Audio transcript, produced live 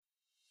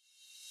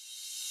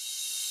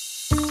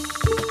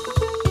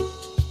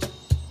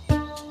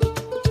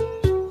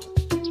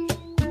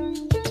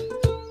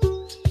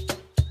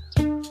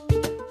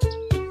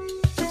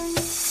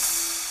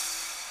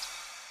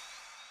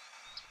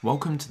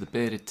Welcome to the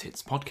Bearded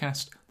Tits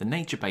podcast, the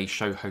nature-based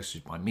show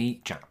hosted by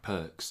me, Jack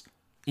Perks.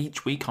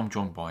 Each week I'm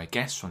joined by a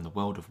guest from the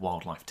world of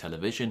wildlife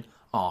television,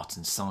 art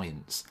and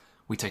science.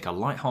 We take a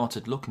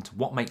light-hearted look into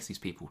what makes these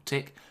people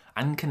tick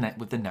and connect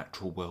with the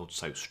natural world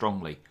so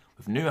strongly,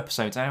 with new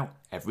episodes out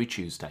every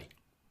Tuesday.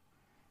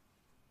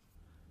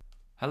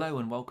 Hello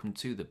and welcome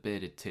to the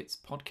Bearded Tits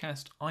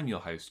podcast. I'm your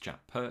host,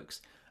 Jack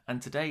Perks,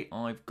 and today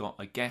I've got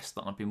a guest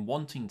that I've been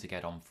wanting to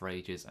get on for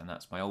ages, and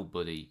that's my old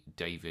buddy,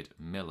 David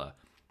Miller.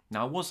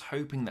 Now, I was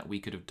hoping that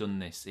we could have done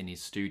this in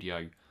his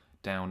studio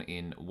down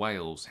in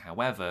Wales.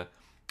 However,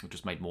 it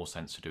just made more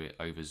sense to do it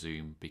over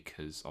Zoom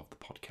because of the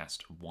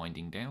podcast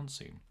winding down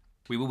soon.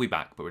 We will be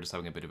back, but we're just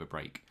having a bit of a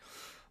break.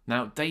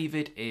 Now,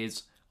 David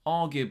is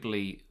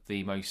arguably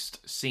the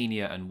most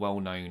senior and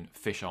well-known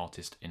fish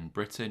artist in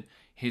Britain.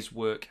 His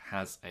work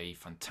has a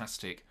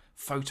fantastic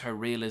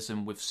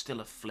photorealism with still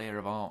a flair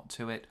of art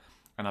to it,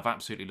 and I've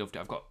absolutely loved it.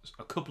 I've got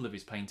a couple of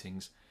his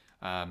paintings,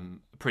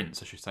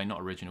 prints I should say,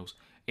 not originals,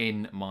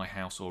 in my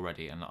house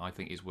already, and I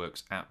think his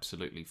work's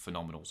absolutely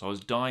phenomenal. So I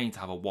was dying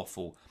to have a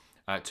waffle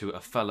to a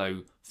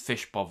fellow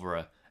fish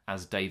botherer,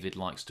 as David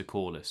likes to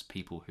call us,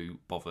 people who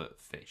bother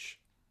fish.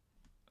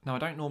 Now, I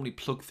don't normally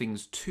plug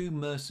things too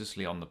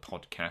mercilessly on the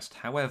podcast.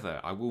 However,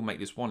 I will make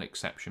this one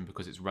exception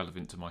because it's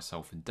relevant to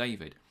myself and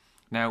David.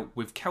 Now,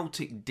 with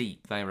Celtic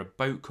Deep, they are a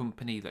boat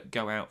company that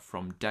go out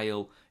from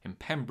Dale in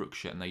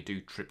Pembrokeshire and they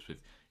do trips with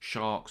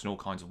sharks and all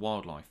kinds of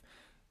wildlife.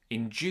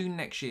 In June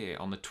next year,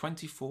 on the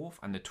 24th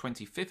and the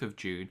 25th of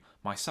June,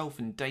 myself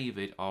and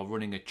David are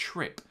running a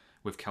trip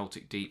with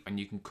Celtic Deep, and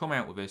you can come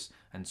out with us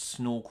and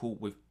snorkel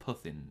with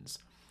puffins.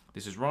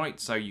 This is right,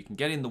 so you can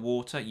get in the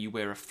water, you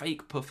wear a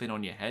fake puffin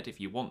on your head if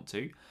you want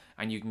to,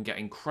 and you can get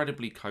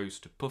incredibly close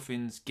to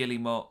puffins,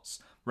 guillemots,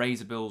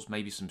 razorbills,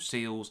 maybe some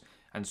seals,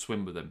 and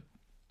swim with them.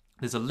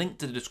 There's a link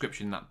to the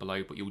description in that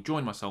below, but you'll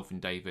join myself and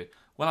David.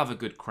 We'll have a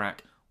good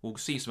crack, we'll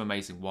see some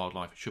amazing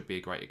wildlife, it should be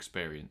a great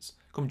experience.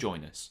 Come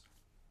join us.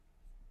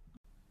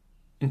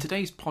 In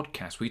today's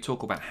podcast, we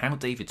talk about how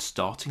David's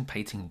starting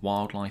painting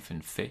wildlife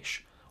and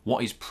fish,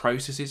 what his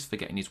process is for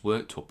getting his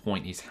work to a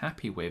point he's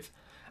happy with,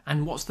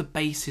 and what's the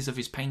basis of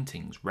his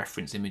paintings,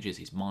 reference images,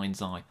 his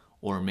mind's eye,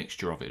 or a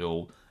mixture of it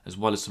all, as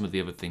well as some of the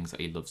other things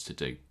that he loves to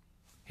do.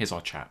 Here's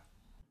our chat.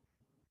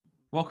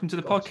 Welcome to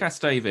the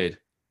podcast, David.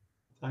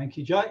 Thank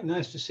you, Jack.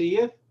 Nice to see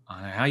you.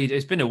 How you?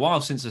 It's been a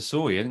while since I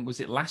saw you. I think, was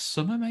it last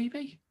summer,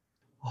 maybe?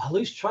 Well, at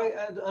least try.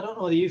 I don't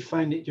know whether you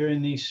find it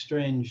during these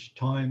strange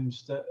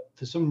times that,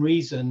 for some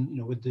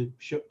reason, with the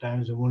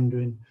shutdowns and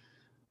wondering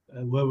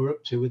where we're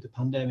up to with the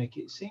pandemic,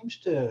 it seems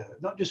to,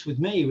 not just with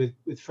me,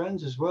 with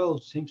friends as well,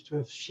 seems to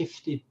have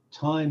shifted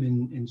time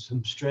in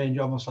some strange,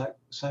 almost like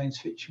science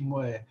fiction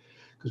way.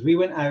 Because we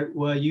went out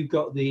where you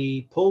got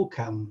the pole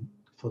cam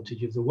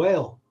footage of the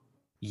whale.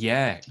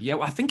 Yeah.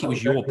 Well, I think it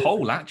was your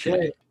pole,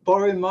 actually. Yeah,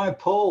 borrowing my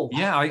pole.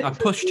 Yeah, I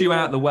pushed you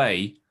out of the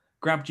way,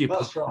 grabbed your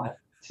That's pole. right.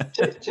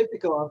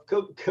 Typical.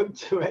 I've come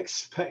to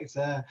expect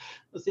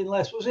nothing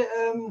less. Was it?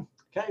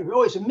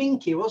 It's a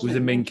minke, wasn't it? It was a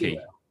minke.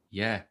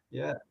 Yeah.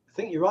 Yeah. I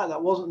think you're right.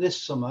 That wasn't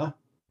this summer.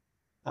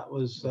 That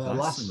was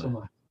last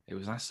summer. It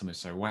was last summer.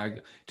 So wow,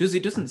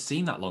 it doesn't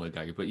seem that long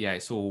ago, but yeah,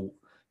 it's all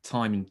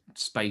time and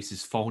space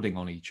is folding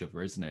on each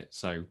other, isn't it?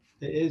 So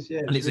it is.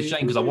 Yeah. And it's a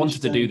shame because I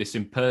wanted to do this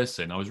in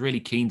person. I was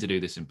really keen to do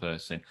this in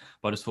person,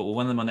 but I just thought, well,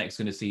 when am I next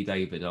going to see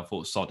David? I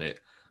thought, sod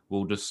it,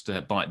 we'll just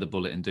bite the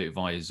bullet and do it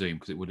via Zoom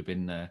because it would have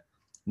been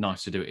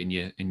nice to do it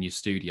in your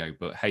studio.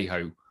 But hey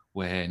ho,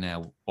 we're here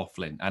now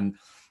waffling. And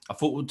I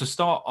thought, to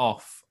start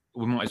off,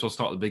 we might as well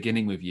start at the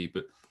beginning with you.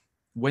 But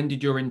when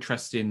did your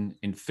interest in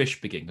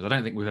fish begin? Because I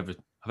don't think I've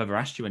ever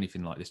asked you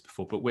anything like this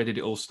before. But where did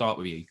it all start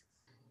with you?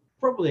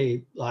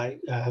 Probably like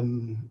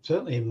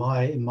certainly in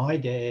my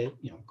day,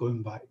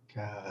 going back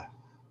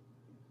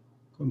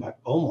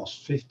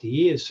almost 50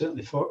 years,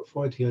 certainly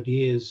 40 odd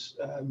years.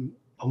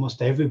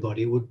 Almost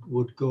everybody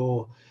would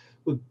go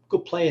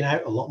playing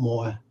out a lot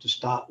more to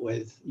start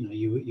with.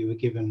 You were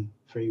given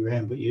free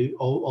rein, but you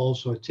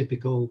also a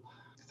typical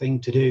thing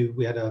to do.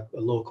 We had a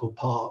local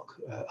park,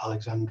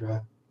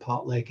 Alexandra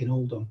Park Lake in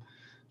Oldham,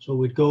 so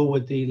we'd go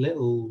with the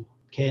little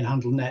cane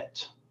handle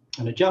net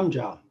and a jam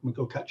jar. We'd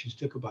go catching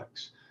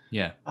sticklebacks.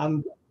 Yeah,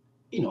 and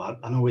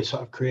I know we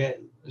sort of create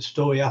a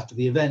story after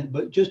the event,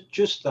 but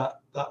just that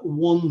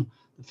one,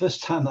 the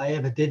first time I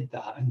ever did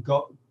that and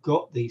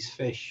got these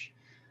fish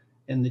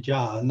in the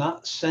jar, and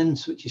that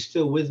sense which is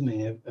still with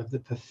me of the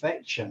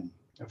perfection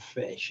of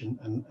fish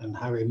and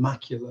how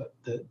immaculate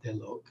they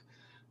look,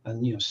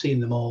 and seeing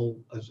them all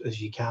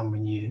as you can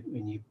when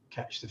you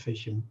catch the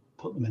fish and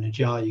put them in a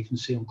jar, you can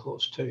see them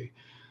close too.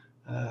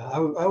 I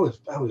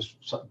was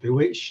sort of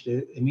bewitched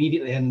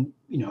immediately, and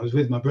I was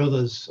with my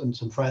brothers and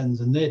some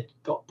friends, and they'd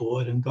got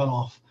bored and gone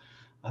off,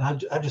 and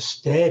I just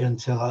stayed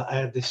until I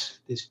had this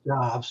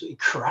jar absolutely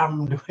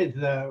crammed with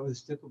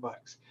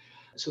sticklebacks.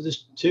 So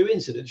there's two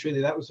incidents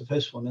really. That was the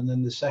first one, and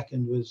then the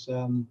second was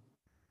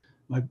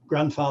my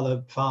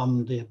grandfather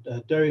farmed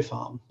a dairy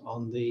farm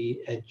on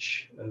the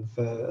edge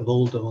of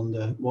Oldham,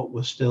 on what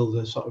was still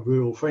the sort of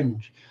rural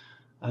fringe,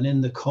 and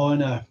in the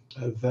corner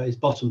of his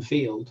bottom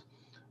field,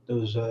 there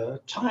was a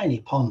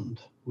tiny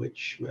pond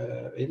which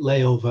it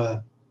lay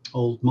over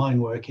old mine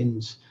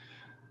workings.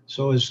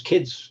 So as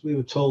kids, we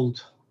were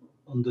told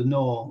under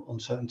no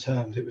uncertain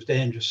terms it was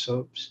dangerous,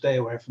 so stay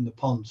away from the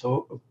pond.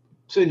 So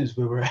as soon as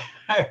we were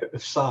out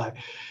of sight,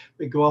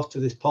 we'd go off to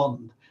this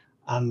pond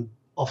and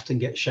often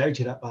get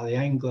shouted at by the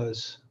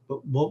anglers.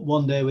 But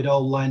one day we'd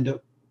all lined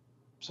up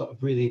sort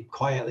of really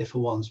quietly for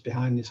once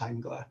behind this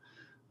angler,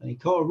 and he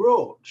caught a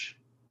roach,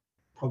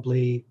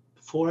 probably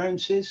 4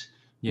 ounces.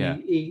 Yeah.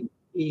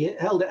 He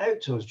held it out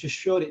to us, just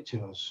showed it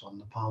to us on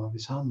the palm of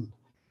his hand.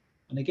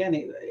 And again,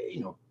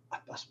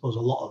 I suppose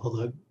a lot of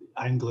other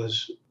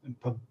anglers, and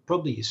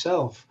probably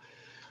yourself,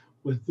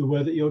 with the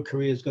way that your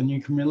career's gone, you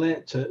can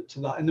relate to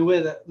that. In the way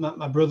that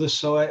my brothers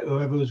saw it,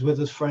 whoever was with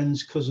us,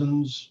 friends,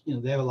 cousins,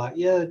 they were like,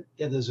 yeah,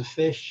 there's a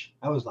fish.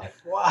 I was like,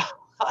 wow,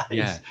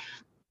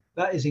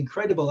 that is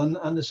incredible.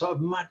 And the sort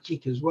of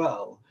magic as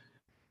well.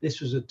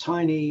 This was a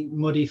tiny,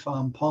 muddy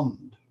farm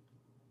pond.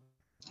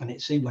 And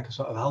it seemed like a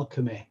sort of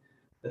alchemy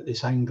that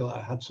this angler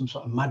had some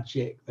sort of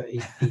magic that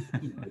he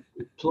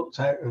plucked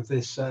out of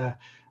this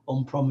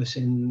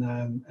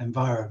unpromising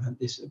environment.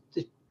 This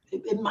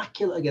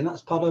immaculate, again,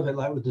 that's part of it,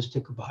 like with the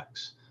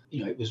sticklebacks.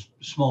 It was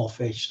small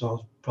fish,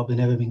 so probably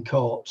never been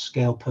caught,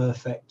 scale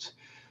perfect.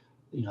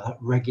 That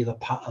regular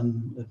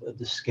pattern of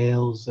the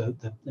scales,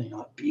 the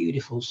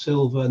beautiful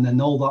silver, and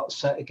then all that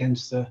set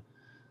against the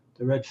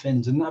red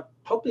fins. And that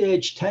probably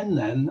aged 10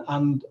 then,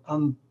 and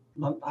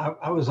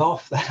I was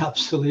off then,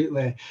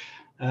 absolutely.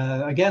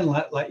 Again,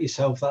 like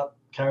yourself, that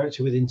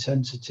character with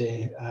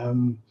intensity,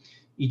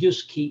 you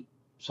just keep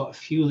sort of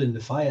fueling the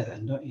fire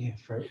then, don't you?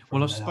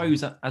 Well, I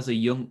suppose as a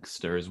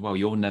youngster as well,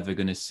 you're never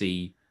going to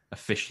see a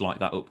fish like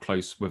that up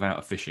close without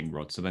a fishing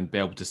rod. So then be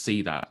able to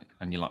see that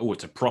and you're like, oh,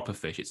 it's a proper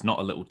fish. It's not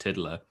a little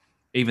tiddler,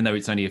 even though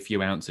it's only a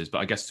few ounces. But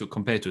I guess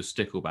compared to a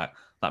stickleback,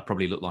 that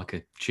probably looked like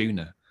a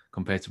tuna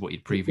compared to what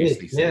you'd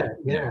previously seen.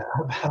 Yeah,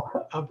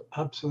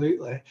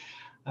 absolutely.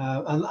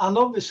 And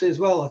obviously as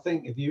well, I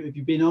think if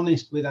you've been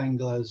honest with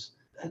anglers,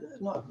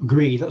 not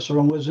greed, that's the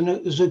wrong word,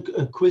 there's a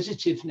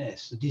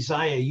acquisitiveness, a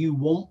desire, you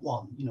want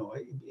one.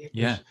 It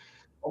was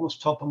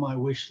almost top of my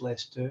wish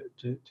list to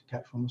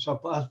catch one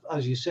myself. But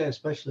as you say,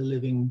 especially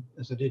living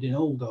as I did in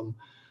Oldham,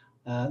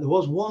 there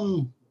was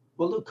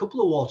a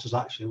couple of waters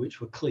actually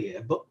which were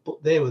clear, but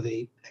they were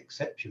the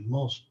exception.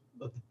 Most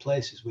of the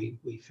places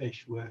we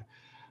fished were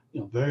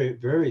very,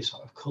 very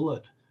sort of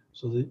coloured.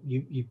 So that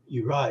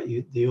you're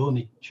right. The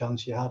only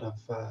chance you had of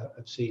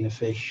seeing a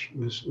fish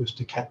was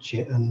to catch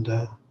it and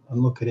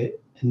look at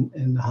it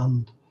in the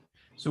hand.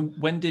 So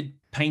when did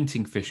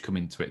painting fish come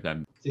into it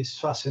then? This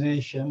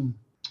fascination,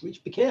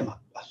 which became,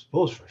 I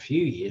suppose, for a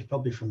few years,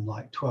 probably from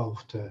like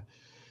 12 to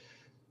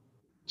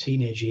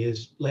teenage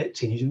years, late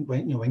teenage,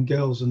 when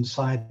girls and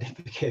side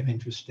became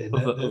interested.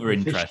 Other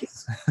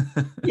interests.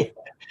 Yeah.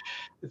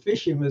 The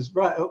fishing was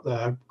right up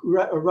there.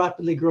 A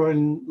rapidly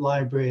growing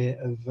library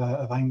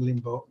of angling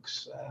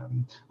books.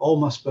 All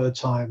my spare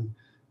time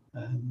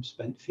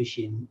spent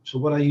fishing. So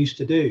what I used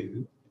to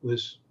do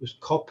was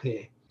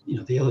copy,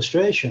 the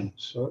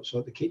illustrations. So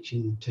at the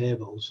kitchen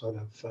table, sort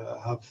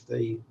of have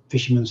the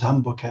fisherman's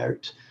handbook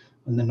out,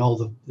 and then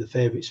all the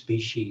favourite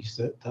species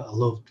that I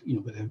loved,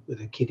 with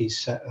a kiddie's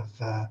set of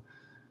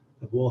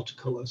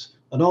watercolours,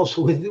 and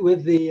also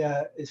with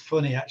the it's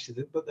funny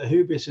actually, but the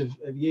hubris of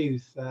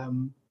youth.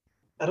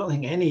 I don't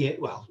think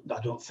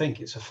I don't think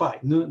it's a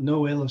fact.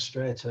 No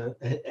illustrator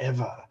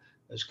ever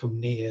has come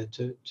near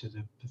to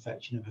the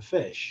perfection of a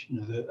fish.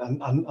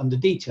 And the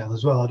detail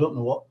as well. I don't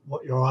know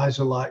what your eyes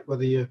are like,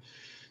 whether you're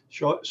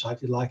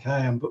short-sighted like I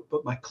am,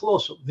 but my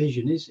close-up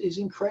vision is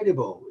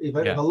incredible. If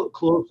I look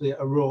closely at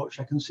a roach,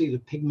 I can see the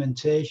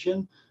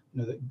pigmentation,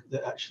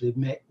 that actually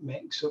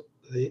makes up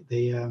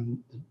the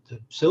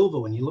silver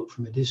when you look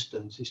from a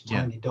distance. These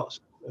tiny dots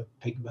of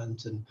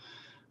pigment and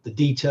the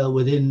detail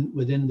within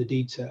the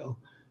detail.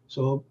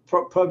 So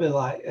probably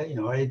like,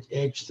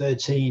 age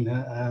 13,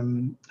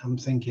 I'm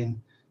thinking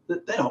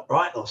that they're not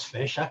right, those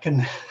fish. I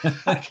can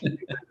do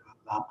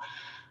that,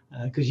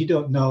 because you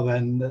don't know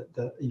then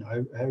that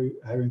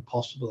how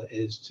impossible it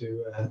is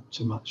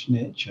to match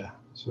nature.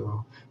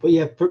 So, but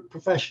yeah,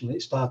 professionally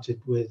it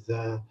started with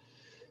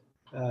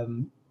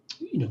going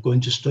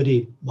to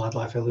study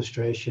wildlife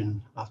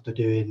illustration after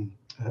doing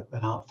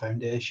an art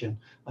foundation,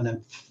 and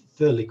then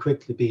fairly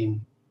quickly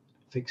being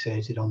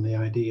fixated on the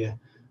idea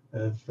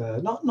of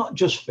not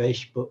just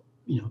fish, but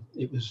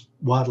it was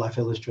wildlife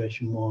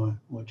illustration more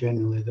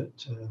generally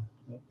that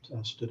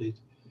I studied.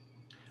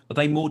 Are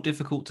they more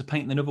difficult to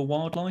paint than other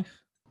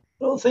wildlife?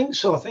 I don't think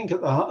so. I think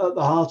at the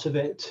heart of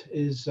it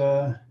is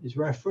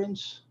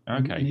reference.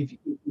 Okay. And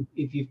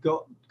if you've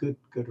got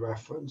good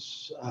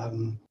reference,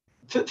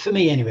 for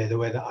me anyway, the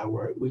way that I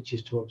work, which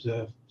is to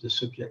observe the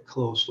subject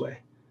closely,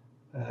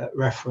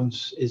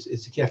 reference is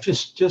the key. I've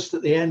just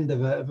at the end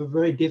of a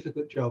very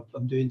difficult job.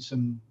 I'm doing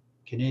some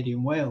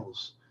Canadian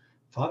whales,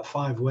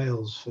 5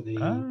 whales for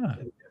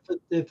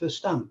for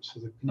stamps for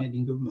the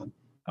Canadian government.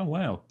 Oh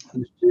wow!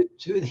 And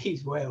two of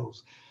these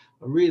whales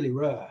are really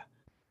rare,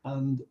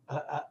 and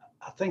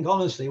I think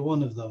honestly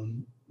one of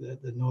them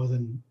the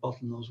northern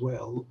bottlenose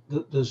whale.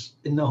 There's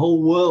in the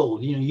whole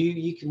world,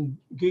 you can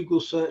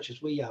Google search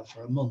as we have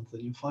for a month,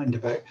 and you find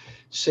about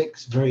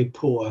 6 very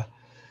poor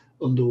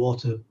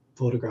underwater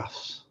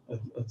photographs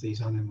of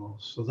these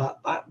animals. So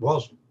that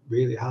was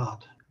really hard.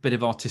 Bit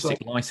of artistic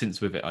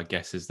license with it, I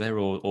guess, is there,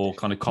 or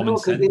kind of common No,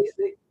 because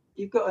sense?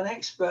 you've got an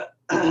expert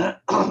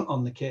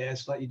on the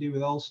case, like you do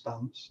with all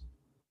stamps,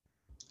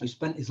 who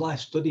spent his life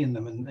studying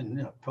them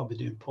and probably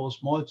doing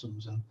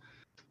postmortems. And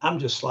I'm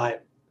just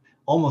like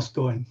almost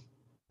going,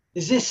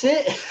 is this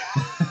it?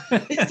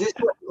 Is this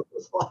what it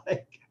looks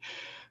like?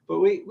 But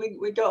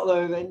we got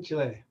there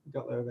eventually.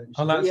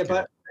 Oh, that's yeah,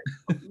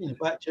 good.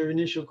 back to your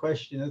initial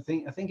question, I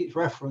think it's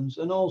reference,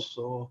 and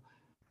also,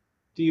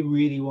 do you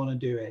really want to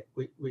do it?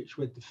 Which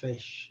with the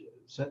fish,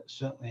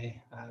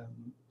 certainly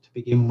to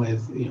begin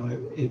with,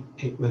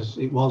 it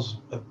was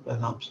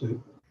an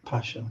absolute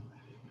passion.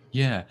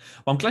 Yeah.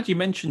 Well, I'm glad you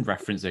mentioned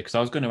reference there, because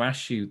I was going to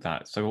ask you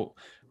that. So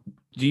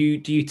do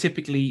you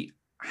typically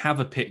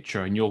have a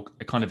picture and you're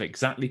kind of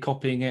exactly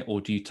copying it,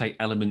 or do you take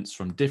elements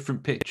from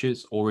different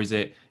pictures, or is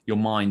it your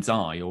mind's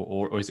eye,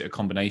 or is it a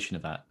combination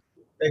of that?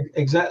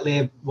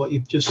 Exactly what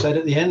you've just said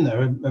at the end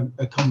there,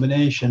 a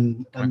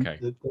combination. And Okay.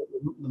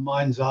 the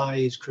mind's eye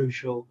is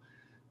crucial,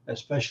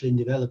 especially in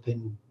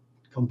developing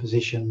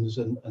compositions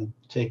and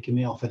taking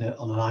me off on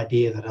an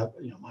idea that I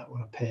might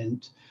want to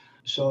paint.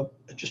 So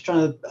just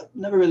trying to, I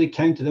never really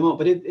counted them up,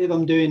 but if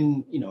I'm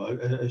doing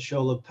a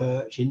shoal of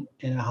perch in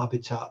a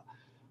habitat,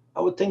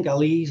 I would think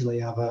I'll easily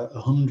have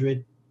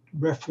 100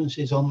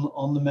 references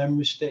on the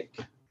memory stick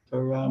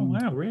for Oh,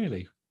 wow,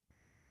 really?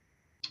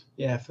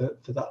 for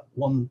that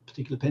one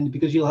particular painting,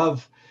 because you'll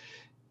have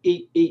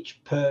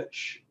each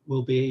perch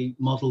will be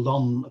modelled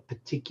on a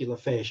particular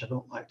fish. I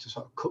don't like to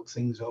sort of cook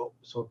things up,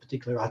 so a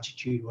particular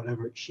attitude,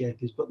 whatever its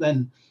shape is. But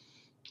then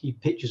your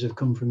pictures have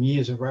come from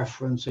years of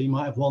reference. So you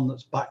might have one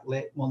that's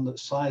backlit, one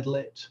that's side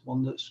lit,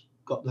 one that's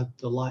got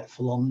the light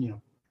full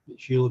on,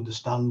 which you'll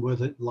understand where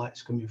the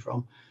light's coming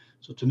from.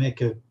 So to make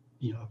a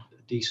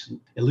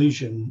decent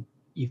illusion,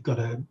 you've got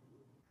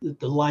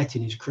the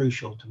lighting is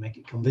crucial to make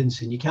it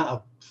convincing. You can't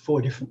have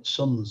 4 different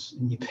suns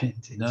in your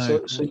painting. No, So of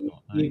course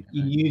not. No, you're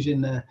no.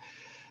 using the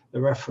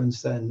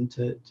reference then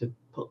to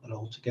put that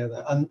all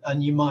together.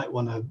 And you might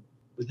want to,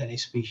 with any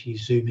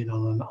species, zoom in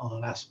on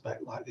an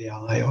aspect like the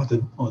eye or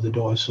the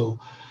dorsal.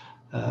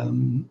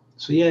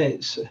 So yeah,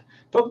 it's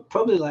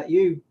probably like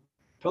you,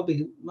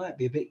 probably might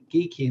be a bit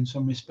geeky in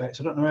some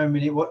respects. I don't know how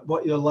many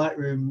what your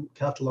Lightroom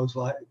catalog's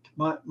like.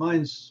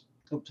 Mine's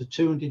up to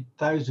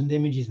 200,000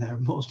 images now,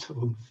 most of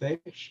them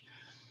fish.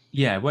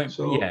 Yeah,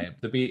 So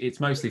it's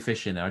mostly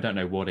fish in there. I don't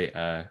know what it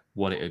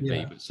would be,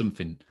 yeah, but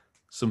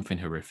something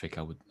horrific.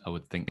 I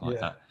would think like yeah.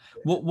 that.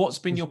 What's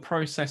been your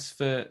process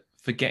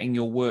for getting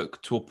your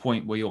work to a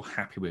point where you're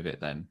happy with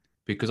it then?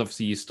 Because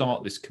obviously you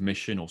start this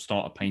commission or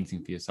start a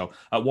painting for yourself.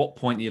 At what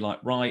point are you like,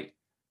 right,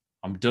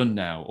 I'm done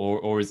now,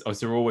 or is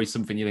there always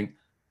something you think,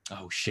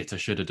 oh shit, I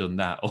should have done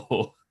that,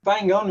 or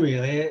Bang on,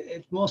 really.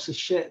 It's mostly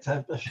shit.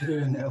 I should have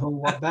done it a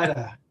whole lot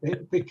better,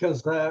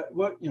 because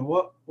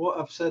what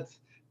I've said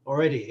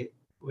already,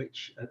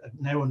 which I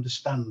now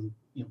understand.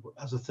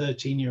 As a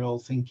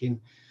 13-year-old, thinking,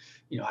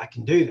 I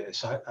can do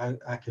this.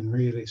 I can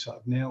really sort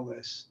of nail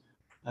this.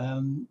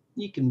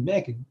 You can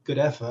make a good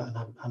effort,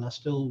 and I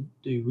still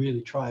do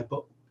really try.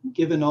 But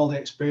given all the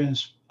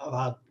experience I've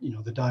had,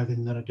 the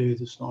diving that I do,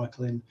 the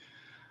snorkeling,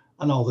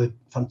 and all the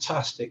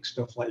fantastic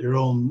stuff like your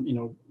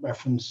own,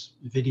 reference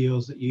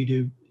videos that you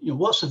do,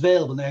 what's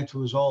available now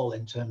to us all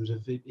in terms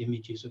of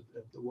images of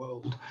the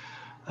world.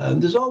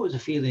 There's always a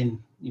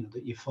feeling,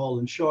 that you've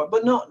fallen short,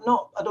 but not.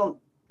 I don't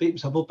beat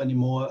myself up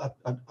anymore.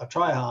 I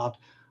try hard,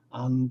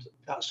 and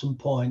at some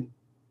point,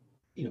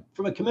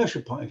 from a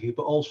commercial point of view,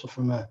 but also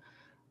from a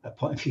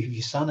point of view of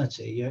your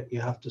sanity, you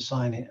have to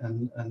sign it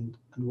and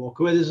walk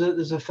away.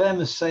 There's a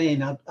famous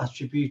saying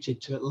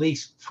attributed to at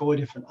least 4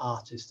 different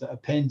artists that a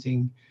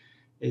painting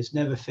is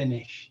never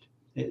finished,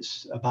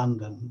 it's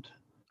abandoned.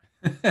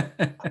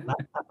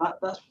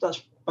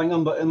 That's bang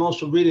on. But I'm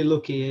also really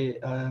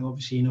lucky.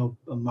 Obviously,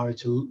 I'm married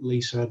to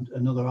Lisa,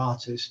 another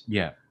artist.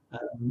 yeah,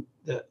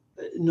 That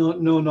no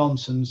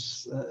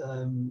nonsense.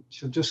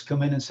 She'll just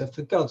come in and say,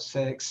 "For God's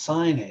sake,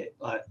 sign it!"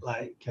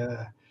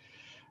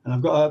 And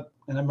I've got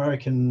an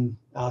American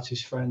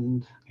artist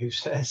friend who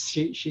says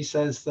she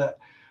says that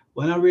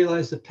when I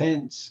realise the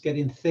paint's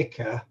getting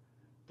thicker,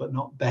 but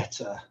not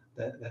better,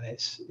 then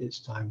it's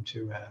time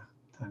to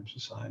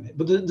sign it.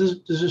 But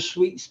there's a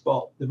sweet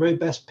spot. The very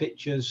best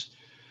pictures,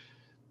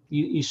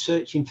 you're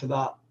searching for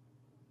that,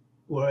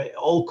 where it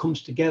all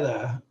comes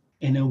together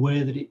in a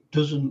way that it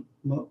doesn't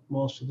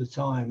most of the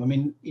time. I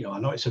mean, I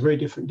know it's a very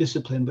different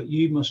discipline, but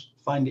you must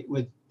find it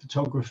with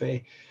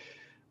photography.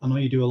 I know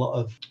you do a lot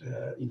of,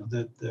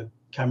 the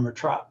camera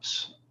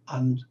traps,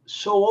 and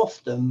so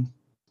often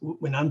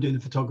when I'm doing the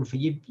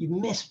photography, you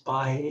miss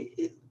by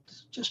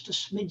just a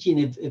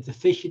smidgen if the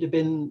fish should have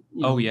been.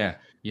 oh yeah,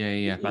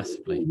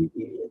 massively.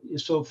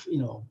 So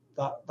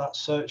that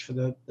search for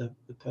the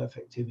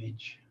perfect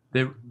image.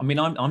 I mean,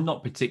 I'm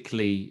not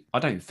particularly. I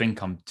don't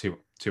think I'm too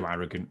too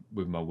arrogant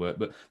with my work,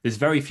 but there's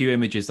very few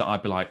images that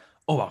I'd be like,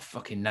 oh, I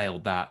fucking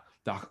nailed that.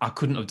 I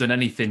couldn't have done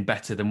anything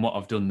better than what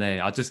I've done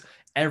there.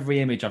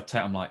 Every image I've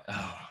taken, I'm like,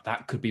 oh,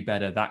 that could be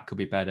better. That could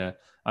be better.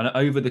 And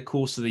over the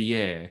course of the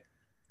year,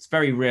 it's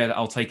very rare that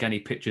I'll take any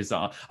pictures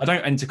that I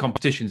don't enter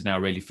competitions now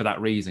really for that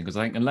reason. Because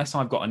I think unless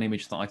I've got an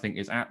image that I think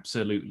is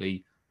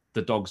absolutely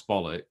the dog's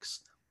bollocks,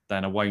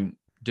 then I won't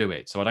do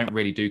it. So I don't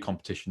really do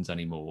competitions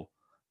anymore.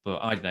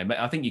 But I don't know.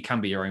 I think you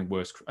can be your own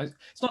worst.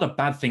 It's not a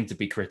bad thing to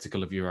be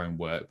critical of your own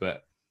work,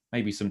 but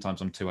maybe sometimes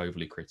I'm too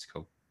overly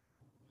critical.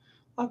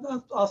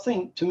 I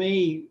think to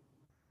me,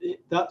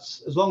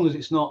 that's as long as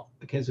it's not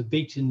a case of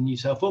beating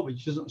yourself up,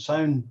 which doesn't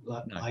sound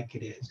like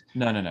it is.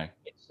 No.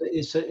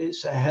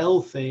 It's a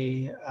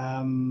healthy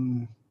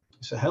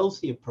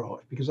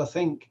approach, because I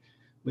think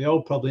we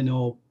all probably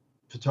know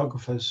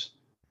photographers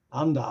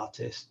and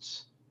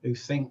artists who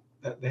think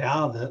that they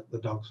are the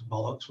dog's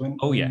bollocks when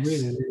yes,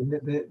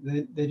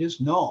 really they're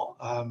just not.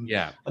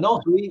 Yeah. And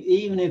also,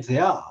 even if they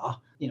are,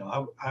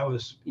 I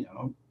was,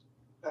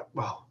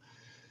 well,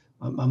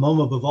 my mum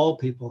above all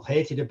people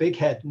hated a big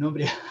head.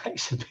 Nobody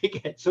likes a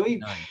big head. So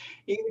even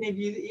if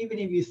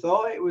you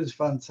thought it was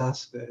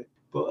fantastic,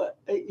 but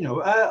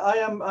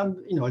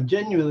I'm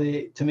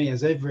genuinely, to me,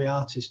 as every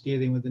artist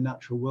dealing with the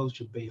natural world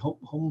should be,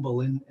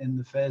 humble in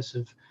the face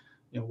of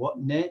what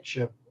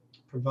nature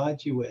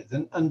provides you with,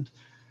 and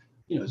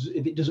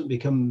if it doesn't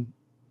become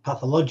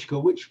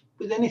pathological, which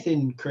with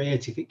anything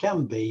creative it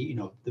can be,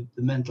 the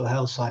mental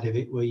health side of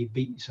it, where you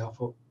beat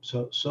yourself up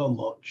so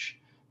much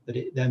that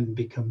it then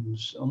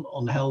becomes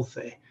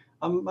unhealthy.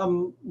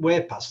 I'm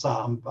way past that.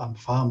 I'm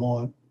far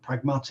more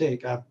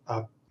pragmatic.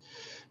 I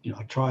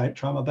try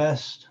my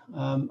best.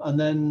 And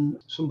then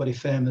somebody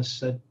famous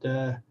said,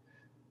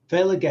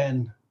 "Fail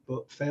again,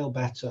 but fail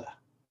better."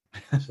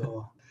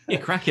 So you're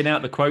cracking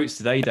out the quotes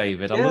today,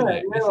 David. I love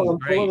it. This is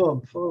great.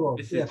 Full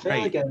of.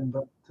 Fail again,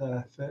 but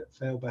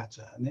fail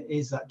better. And it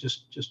is that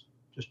just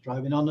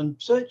driving on and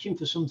searching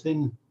for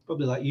something,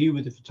 probably like you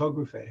with the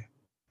photography,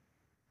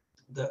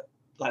 that,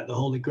 like the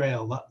Holy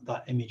Grail,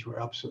 that image where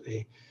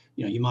absolutely,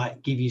 you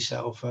might give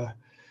yourself a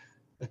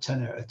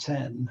 10 out of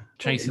 10.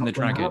 Chasing the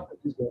dragon.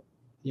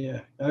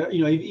 Yeah.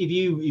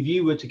 If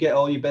you were to get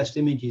all your best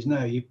images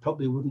now, you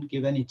probably wouldn't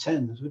give any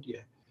 10s, would you?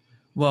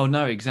 Well,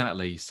 no,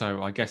 exactly.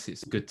 So I guess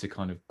it's good to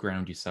kind of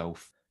ground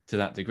yourself to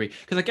that degree.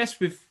 Because I guess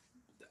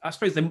I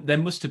suppose there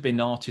must have been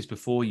artists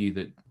before you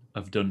that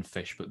have done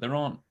fish, but there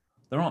aren't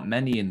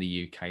many in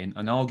the UK. And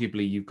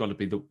arguably you've got to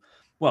be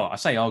I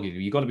say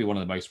arguably, you've got to be one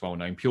of the most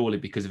well-known, purely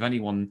because if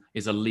anyone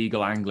is a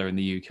legal angler in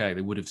the UK,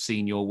 they would have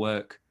seen your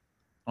work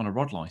on a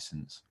rod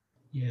license.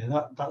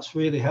 Yeah, that's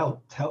really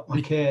helped my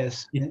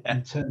case in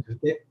terms of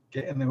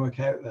getting the work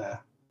out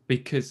there.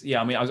 Because,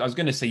 I mean, I was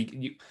going to say,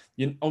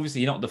 you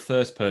obviously you're not the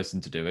first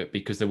person to do it,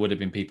 because there would have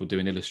been people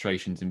doing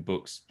illustrations in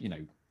books,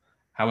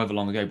 however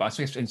long ago. But I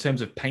suppose in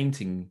terms of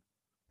painting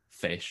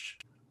fish,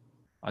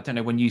 I don't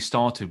know, when you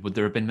started, would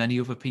there have been many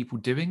other people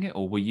doing it,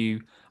 or were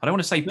you? I don't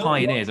want to say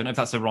pioneers. I don't know if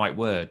that's the right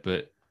word,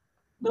 but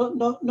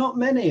not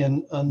many.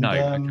 And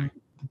okay.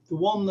 The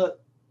one that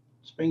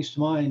springs to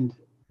mind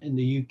in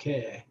the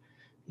UK,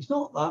 he's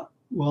not that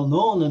well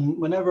known. And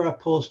whenever I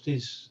post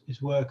his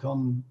work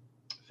on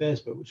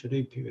Facebook, which I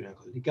do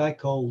periodically, the guy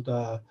called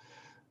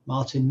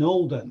Martin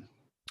Nolden.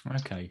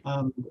 Okay.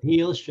 He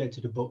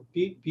illustrated a book,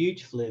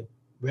 beautifully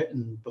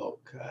written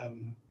book.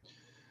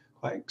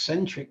 Quite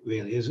eccentric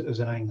really as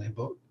an angling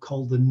book,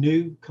 called The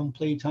New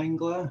Complete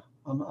Angler,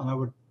 and I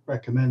would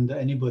recommend that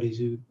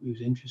anybody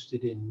who's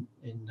interested in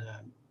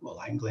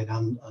angling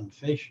and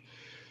fish,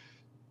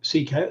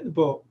 seek out the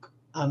book.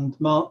 And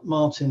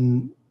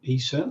Martin, he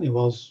certainly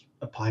was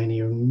a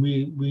pioneer and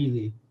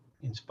really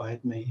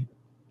inspired me.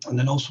 And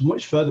then also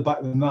much further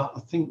back than that, I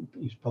think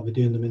he was probably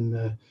doing them in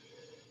the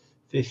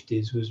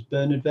 50s, was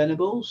Bernard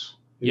Venables,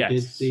 who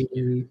did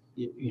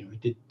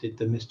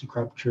the Mr.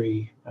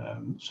 Crabtree.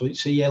 So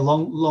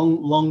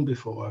long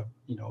before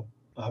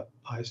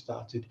I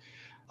started.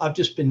 I've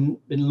just been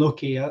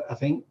lucky. I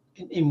think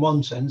in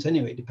one sense,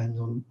 anyway. It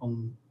depends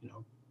on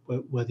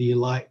whether you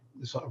like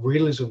the sort of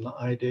realism that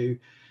I do.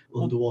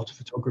 Underwater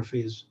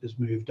photography has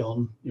moved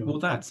on. Well,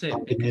 that's it.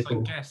 Because I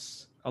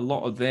guess a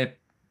lot of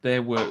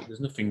their work, there's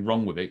nothing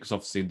wrong with it, because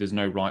obviously there's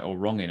no right or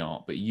wrong in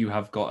art. But you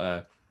have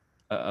got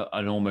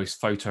an almost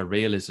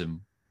photorealism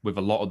with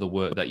a lot of the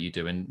work that you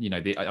do. And,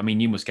 I mean,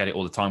 you must get it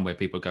all the time where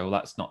people go, well,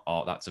 that's not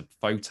art, that's a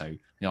photo. And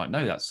you're like,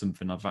 no, that's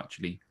something I've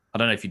actually, I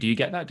don't know do you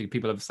get that? Do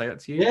people ever say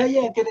that to you?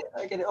 Yeah,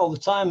 I get it all the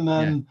time.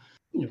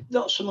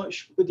 Not so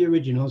much with the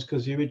originals,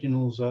 because the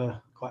originals are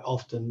quite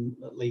often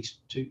at least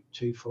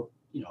 2 foot,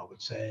 I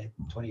would say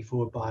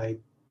 24 by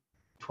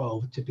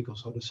 12, a typical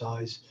sort of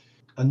size.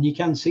 And you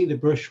can see the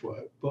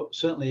brushwork, but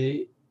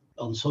certainly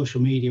on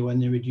social media, when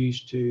they're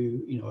reduced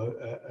to,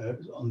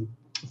 on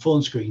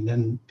phone screen,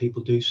 then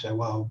people do say,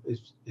 wow,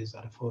 is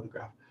that a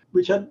photograph?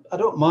 Which I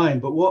don't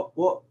mind, but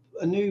what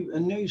a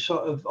new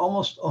sort of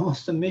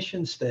almost a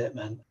mission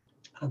statement.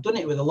 I've done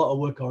it with a lot of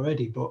work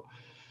already, but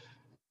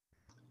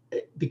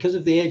because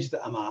of the age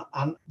that I'm at,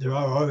 and there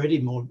are already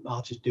more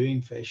artists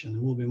doing fish, and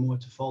there will be more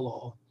to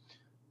follow,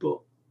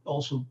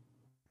 also,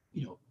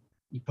 you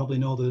probably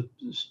know the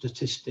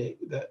statistic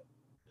that,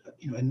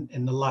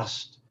 in the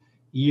last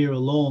year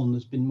alone,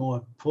 there's been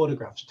more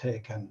photographs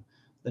taken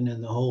than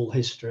in the whole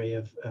history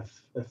of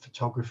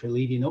photography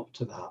leading up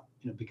to that,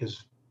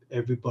 because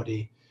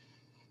everybody,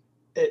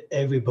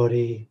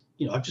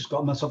 I've just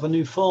got myself a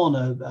new phone,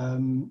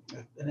 an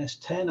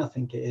S10, I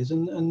think it is,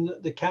 and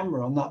the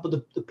camera on that. But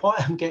the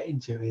point I'm getting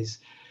to is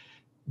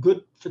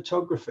good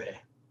photography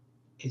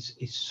is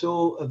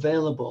so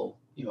available,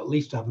 at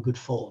least to have a good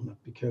phone,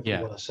 be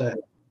careful what I say,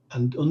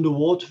 and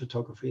underwater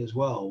photography as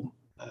well.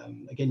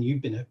 Again,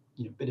 you've been a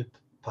bit of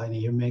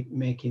pioneer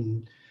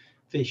making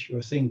fish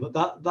your thing, but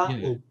that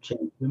will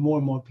change with more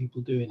and more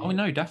people doing it. Oh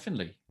no,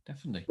 definitely.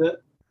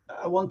 But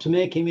I want to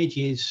make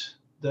images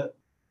that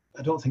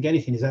I don't think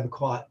anything is ever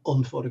quite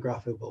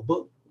unphotographable.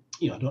 But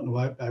I don't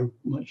know how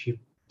much you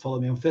follow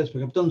me on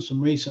Facebook. I've done some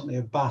recently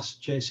of bass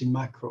chasing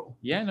mackerel.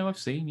 Yeah, no, I've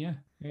seen. Yeah.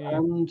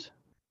 And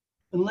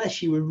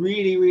unless you were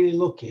really, really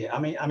lucky, I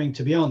mean,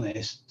 to be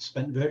honest,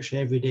 spent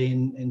virtually every day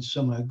in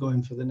summer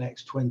going for the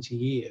next 20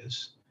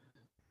 years.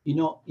 You're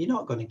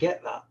not going to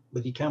get that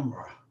with your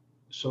camera.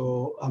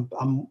 So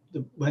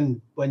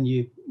when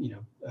you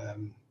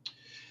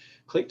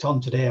clicked on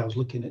today, I was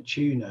looking at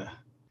tuna.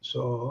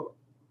 So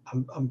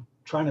I'm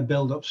trying to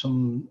build up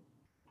some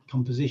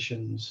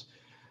compositions.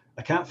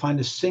 I can't find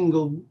a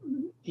single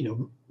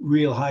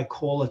real high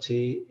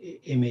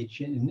quality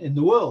image in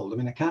the world. I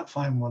mean, I can't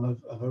find one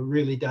of a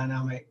really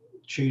dynamic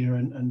tuna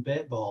and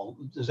bait ball.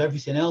 There's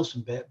everything else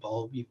in bait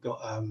ball. You've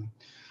got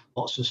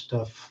lots of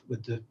stuff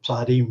with the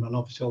sardine run,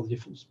 obviously all the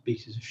different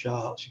species of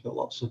sharks. You've got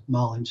lots of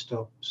marlin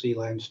stuff, sea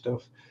lion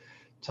stuff,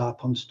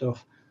 tarpon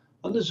stuff,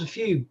 and there's a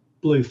few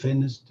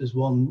bluefin. There's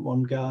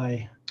one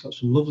guy got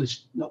some lovely,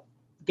 not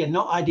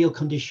ideal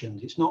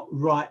conditions. It's not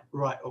right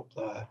up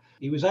there.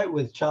 He was out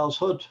with Charles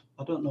Hood.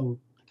 I don't know.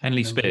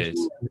 Henley Spears.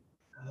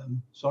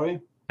 Sorry?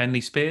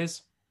 Henley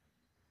Spears.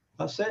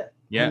 That's it.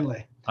 Yeah,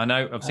 Henley. I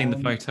know. I've seen the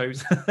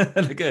photos.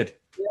 They're good.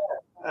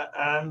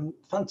 Yeah,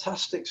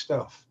 fantastic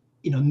stuff.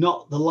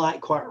 Not the light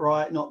quite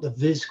right, not the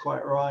viz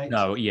quite right.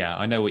 No, yeah,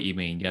 I know what you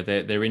mean. Yeah,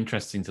 they're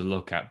interesting to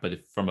look at,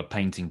 but from a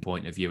painting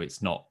point of view,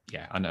 it's not.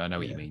 Yeah, I know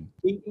what you mean.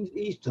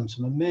 He's done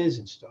some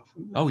amazing stuff.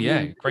 Oh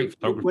yeah, great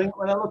photography.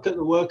 When I look at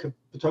the work of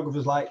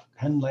photographers like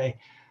Henley,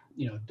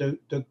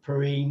 Doug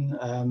Perrine,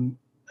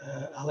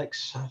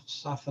 Alex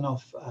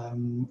Safanoff,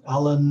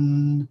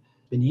 Alan.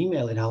 Been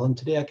emailing Alan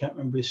today. I can't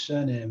remember his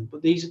surname,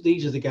 but these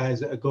are the guys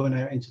that are going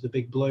out into the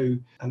big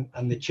blue and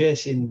they're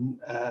chasing,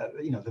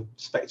 the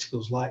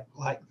spectacles like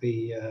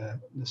the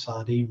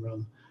sardine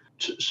run.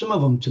 Some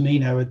of them, to me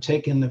now, are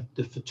taking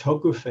the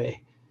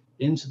photography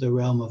into the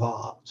realm of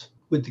art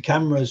with the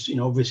cameras.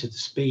 Obviously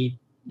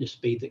the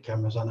speed that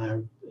cameras are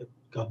now.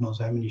 God knows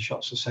how many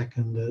shots a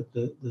second.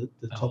 The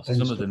top end.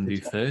 Some of them do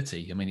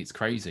 30. I mean, it's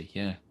crazy.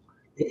 Yeah.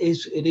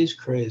 It is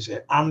crazy,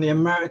 and the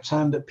amount of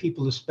time that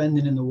people are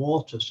spending in the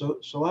water.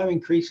 So I'm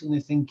increasingly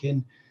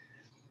thinking,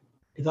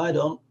 if I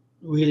don't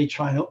really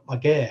try and up my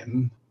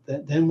game,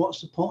 then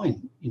what's the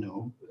point?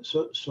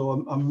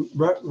 So I'm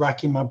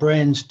racking my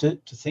brains to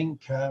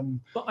think.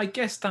 But I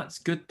guess that's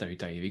good though,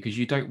 Davey, because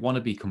you don't want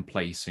to be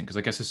complacent. Because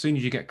I guess as soon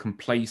as you get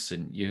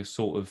complacent, you're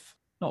sort of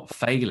not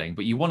failing,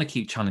 but you want to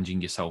keep challenging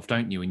yourself,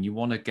 don't you? And you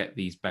want to get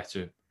these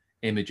better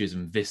images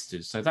and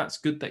vistas. So that's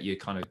good that you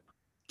kind of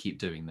keep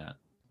doing that.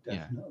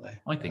 Definitely.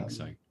 Yeah, I think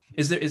so.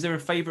 Is there a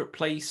favorite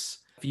place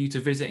for you to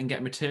visit and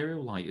get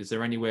material? Like, is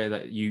there anywhere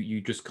that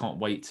you just can't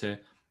wait to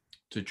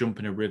jump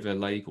in a river,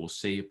 lake, or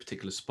see a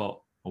particular spot?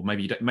 Or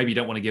maybe you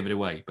don't want to give it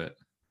away, but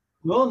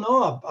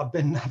no,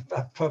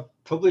 I've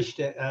published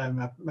it.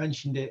 I've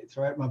mentioned it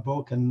throughout my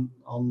book and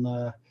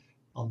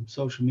on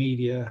social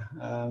media.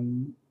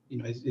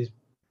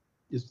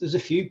 There's a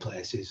few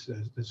places.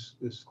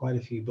 There's quite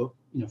a few, but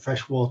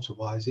freshwater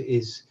wise, it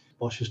is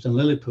Bosherston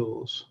lily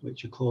pools,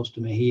 which are close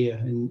to me here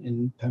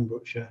in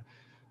Pembrokeshire,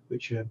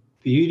 which are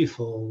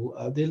beautiful.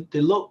 They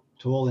look,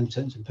 to all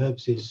intents and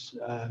purposes,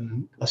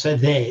 I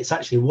said it's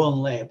actually one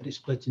lake, but it's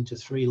split into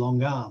 3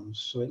 long arms.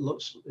 So it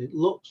looks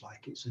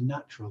like it's a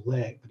natural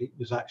lake, but it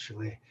was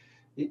actually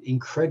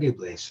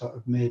incredibly sort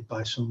of made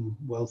by some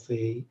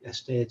wealthy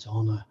estate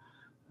owner,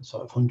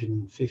 sort of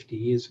 150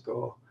 years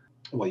ago.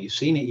 Well, you've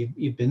seen it.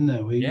 You've been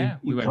there. We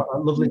got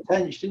that lovely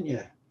tench, didn't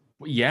you?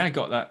 Yeah, I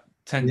got that.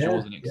 I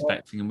wasn't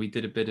expecting, and we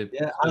did a bit of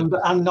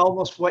and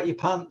almost wet your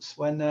pants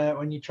when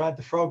you tried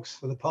the frogs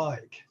for the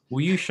pike.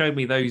 Well, you showed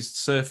me those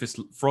surface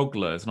frog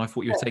lures, and I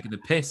thought you were taking the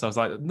piss. I was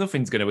like,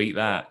 nothing's going to eat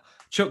that.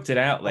 Chucked it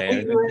out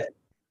there.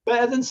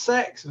 Better than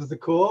sex was the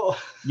quote.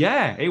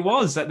 Yeah, it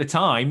was at the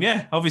time.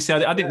 Yeah, obviously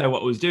I didn't know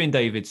what I was doing,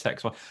 David.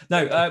 Sex one.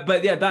 No,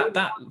 but yeah,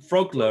 that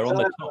frog lure on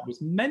the top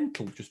was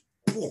mental. Just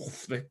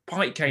poof, the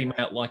pike came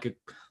out like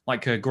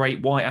a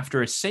great white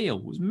after a seal.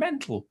 It was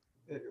mental.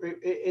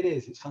 It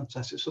is. It's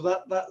fantastic. So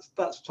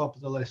that's top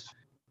of the list.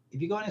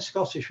 If you go in a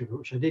Scottish river,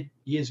 which I did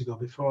years ago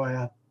before I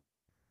had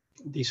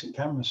decent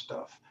camera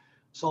stuff,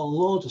 saw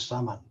loads of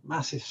salmon,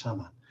 massive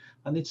salmon,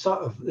 and they'd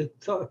sort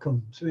of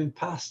come swimming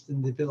past,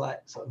 and they'd be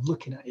like sort of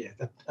looking at you.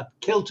 I'd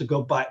kill to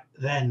go back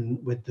then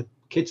with the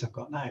kids I've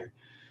got now,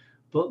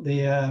 But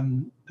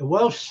the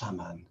Welsh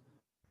salmon,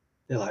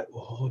 they're like,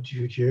 oh, what do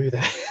you do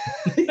there?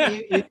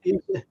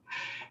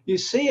 you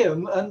see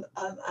them and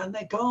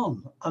they're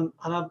gone. And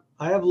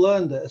I have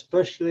learned that,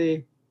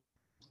 especially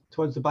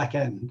towards the back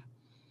end,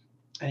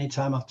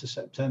 anytime after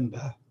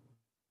September,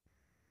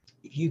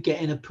 if you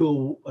get in a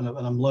pool, and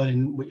I'm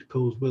learning which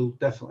pools will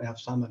definitely have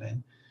salmon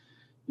in,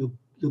 you'll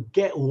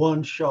get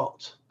one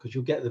shot, because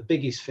you'll get the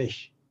biggest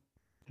fish,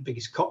 the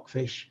biggest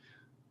cockfish.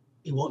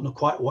 You won't know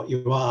quite what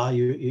you are.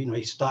 You know,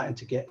 he's starting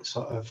to get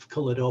sort of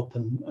coloured up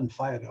and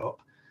fired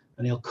up,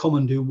 and he'll come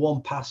and do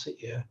one pass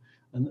at you,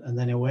 and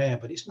then away.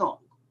 But it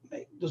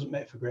doesn't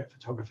make for great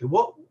photography.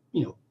 What,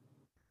 you know,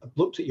 I've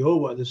looked at your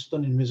work, the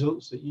stunning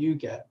results that you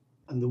get,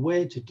 and the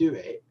way to do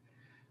it,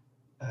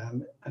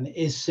 and it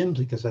is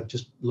simply because I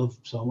just love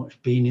so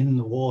much being in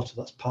the water.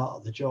 That's part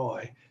of the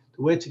joy.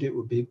 The way to do it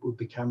would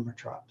be camera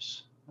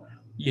traps.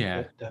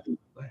 Yeah,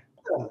 definitely.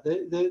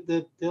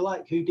 Yeah, they're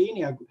like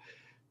Houdini.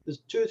 There's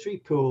 2 or 3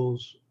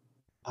 pools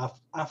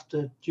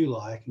after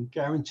July. I can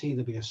guarantee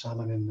there'll be a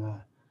salmon in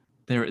there.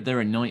 they're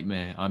a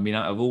nightmare. I mean,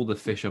 out of all the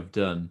fish I've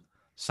done,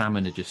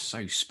 salmon are just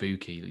so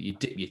spooky. You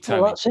dip your toe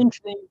Well, in. that's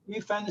interesting.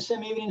 You found the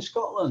same even in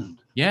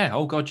Scotland. Yeah.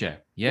 Oh God, yeah.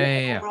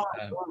 Right.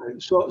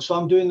 So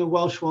I'm doing the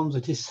Welsh ones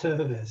a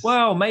disservice.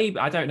 Well, maybe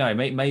I don't know.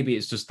 Maybe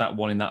it's just that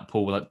one in that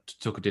pool that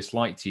took a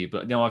dislike to you.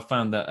 But no, I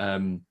found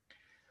that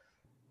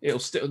it'll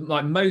still,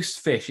 like most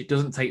fish, it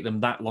doesn't take them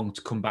that long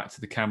to come back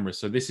to the camera.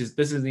 So this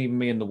isn't even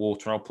me in the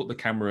water. I'll put the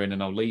camera in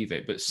and I'll leave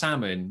it. But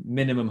salmon,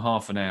 minimum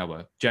half an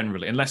hour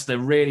generally, unless they're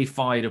really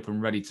fired up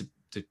and ready to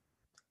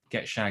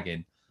get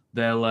shagging.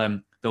 They'll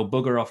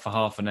bugger off for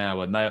half an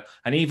hour,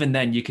 and even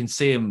then you can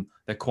see them.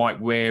 They're quite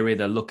wary.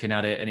 They're looking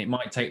at it, and it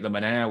might take them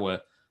an hour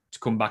to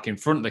come back in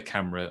front of the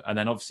camera. And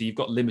then obviously you've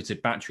got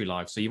limited battery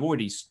life, so you've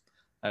already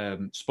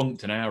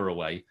spunked an hour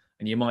away,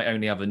 and you might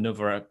only have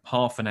another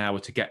half an hour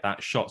to get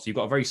that shot. So you've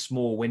got a very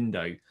small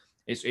window.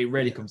 It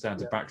really comes down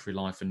to battery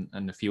life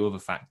and a few other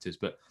factors.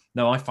 But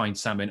no, I find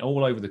salmon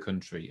all over the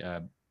country,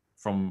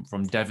 from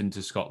Devon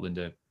to Scotland,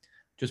 are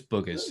just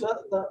buggers.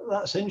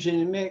 That's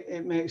interesting.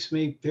 It makes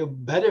me feel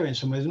better in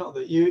some ways. Not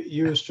that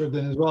you are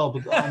struggling as well,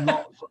 but I'm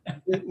not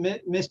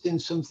missing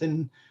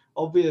something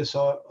obvious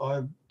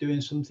or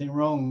doing something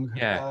wrong.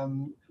 Yeah.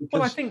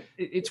 Well, I think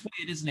it's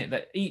weird, isn't it,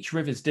 that each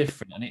river's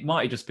different, and it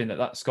might have just been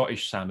that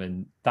Scottish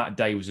salmon that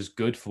day was just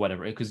good for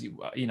whatever. Because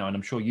you know, and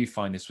I'm sure you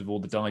find this with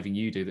all the diving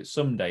you do, that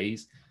some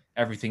days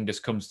everything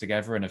just comes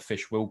together and a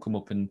fish will come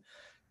up and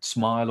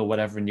smile or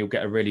whatever, and you'll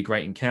get a really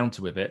great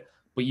encounter with it.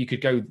 But you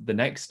could go the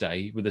next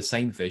day with the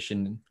same fish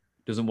and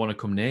doesn't want to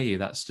come near you.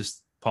 That's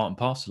just part and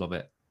parcel of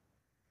it.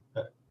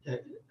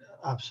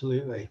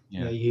 Absolutely.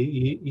 Yeah.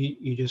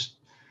 You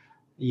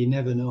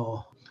never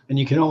know. And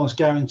you can almost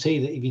guarantee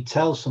that if you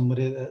tell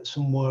somebody that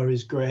somewhere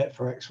is great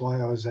for X,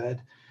 Y, or Z,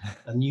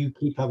 and you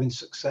keep having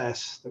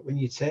success, that when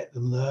you take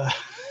them there,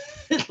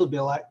 it'll be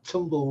like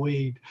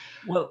tumbleweed.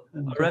 Well,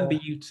 I remember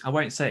I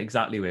won't say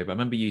exactly where, but I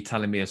remember you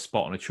telling me a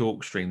spot on a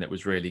chalk stream that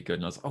was really good.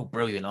 And I was like, oh,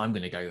 brilliant, I'm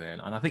going to go there.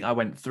 And I think I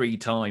went 3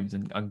 times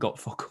and got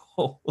fuck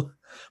all.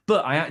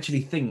 But I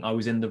actually think I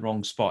was in the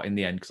wrong spot in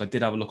the end, because I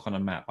did have a look on a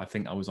map. I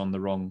think I was on the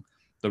wrong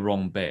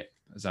bit.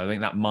 So I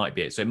think that might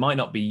be it. So it might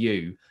not be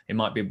you. It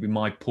might be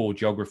my poor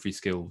geography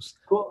skills.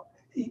 But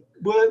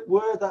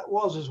where that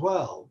was as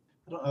well,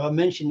 I don't know, I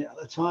mentioned it at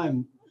the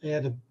time. He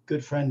had a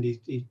good friend,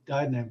 he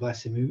died now,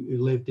 bless him,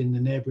 who lived in the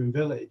neighbouring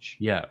village.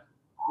 Yeah.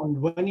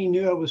 And when he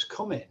knew I was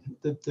coming,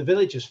 the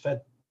villagers fed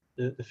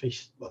the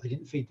fish. Well, they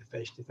didn't feed the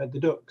fish, they fed the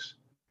ducks.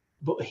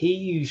 But he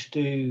used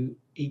to,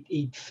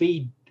 he'd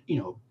feed, you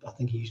know, I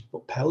think he used to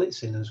put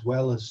pellets in as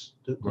well as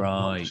the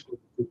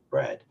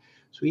bread.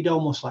 So he'd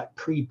almost like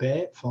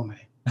pre-bait for me.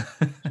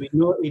 So he'd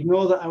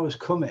know that I was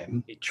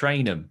coming. He'd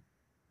train him.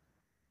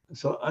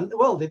 So, and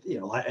well, you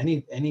know, like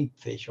any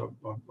fish or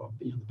you know,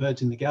 the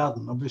birds in the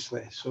garden,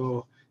 obviously.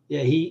 So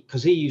yeah,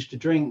 because he used to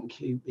drink.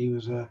 He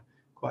was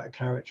quite a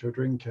character, a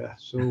drinker.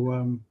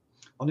 So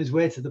on his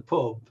way to the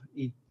pub,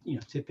 he'd, you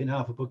know, tip in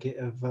half a bucket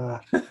of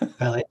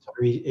pellets,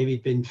 or if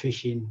he'd been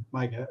fishing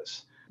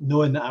maggots,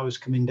 knowing that I was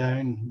coming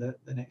down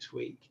the next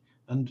week.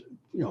 And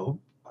you know,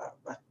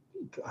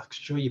 I'll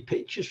show you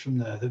pictures from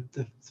there.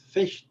 The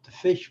fish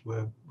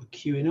were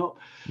queuing up.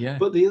 Yeah.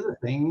 But the other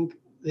thing,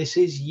 this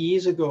is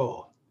years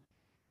ago,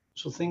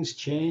 so things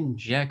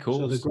change. Yeah, cool.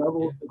 So the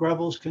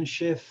gravels can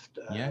shift.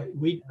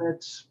 Weed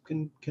beds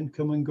can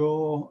come and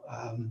go.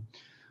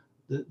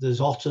 There's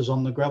otters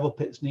on the gravel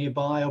pits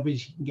nearby.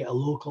 Obviously, you can get a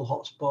local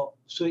hotspot.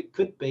 So it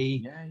could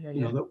be,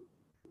 you know, that,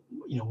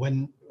 you know,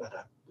 when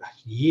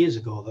years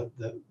ago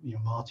that you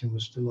know, Martin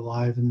was still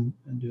alive and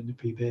doing the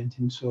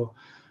pre-painting. So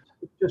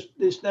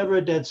it's never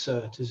a dead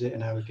cert, is it,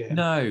 in our game?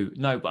 No,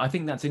 but I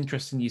think that's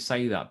interesting you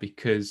say that,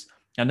 because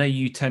I know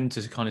you tend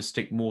to kind of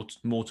stick more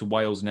to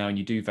Wales now, and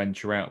you do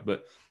venture out.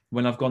 But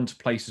when I've gone to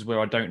places where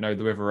I don't know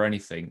the river or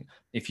anything,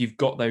 if you've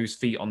got those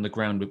feet on the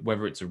ground,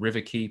 whether it's a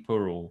river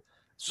keeper or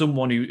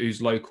someone who's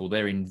local,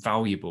 they're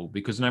invaluable,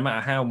 because no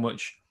matter how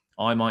much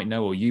I might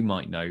know or you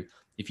might know,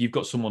 if you've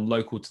got someone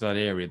local to that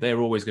area,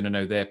 they're always going to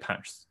know their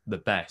patch the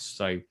best.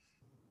 So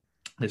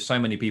There's so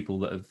many people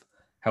that have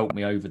helped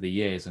me over the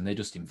years, and they're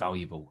just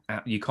invaluable.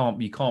 You can't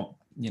you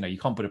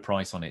can't put a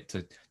price on it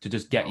to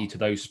just get you to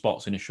those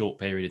spots in a short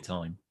period of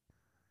time.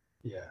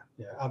 Yeah,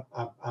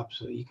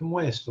 absolutely. You can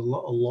waste a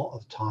lot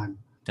of time.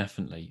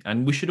 Definitely.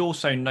 And we should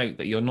also note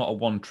that you're not a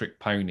one-trick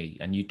pony,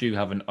 and you do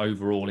have an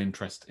overall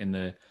interest in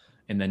the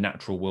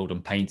natural world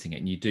and painting it,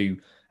 and you do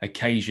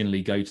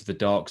occasionally go to the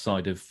dark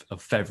side of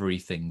feathery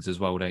things as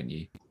well, don't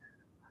you?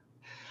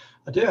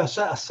 I do. I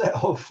set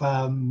off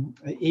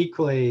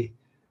equally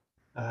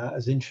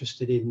as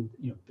interested in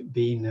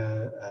being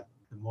a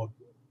more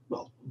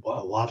a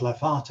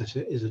wildlife artist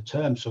is a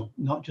term. So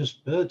not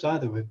just birds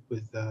either, with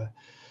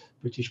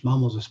British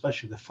mammals,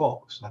 especially the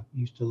fox. I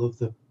used to love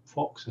the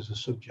fox as a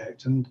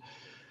subject, and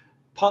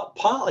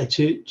partly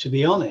to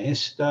be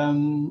honest,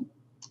 not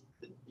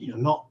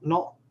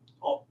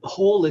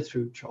wholly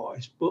through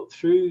choice, but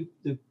through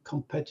the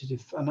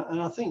competitive.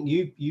 And I think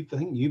you've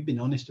been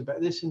honest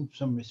about this in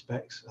some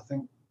respects. I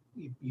think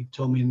you've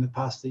told me in the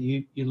past that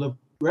you love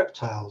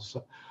reptiles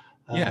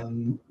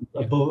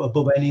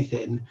above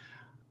anything,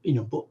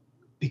 but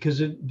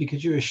because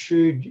you're a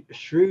shrewd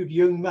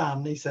young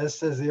man, he says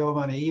the old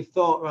man, you've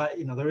thought, right,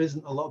 there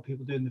isn't a lot of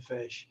people doing the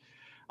fish.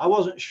 I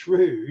wasn't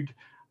shrewd.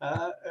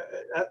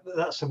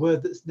 That's a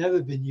word that's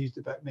never been used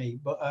about me.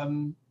 But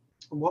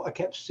what I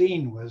kept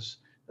seeing was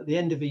at the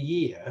end of a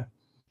year,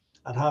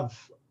 I'd have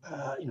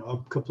a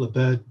couple of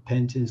bird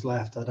paintings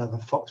left. I'd have a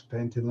fox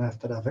painting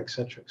left. I'd have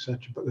etc.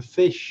 But the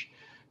fish,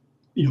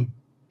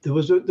 there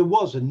was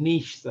a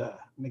niche there.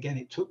 And again,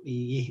 it took me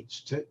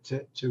years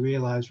to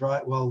realize,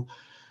 right, well,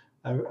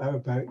 how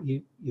about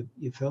you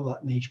fill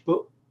that niche?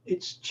 But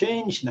it's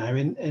changed now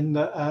in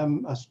that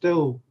I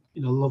still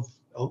love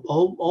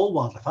all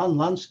wildlife and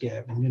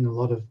landscape, and a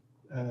lot of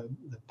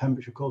the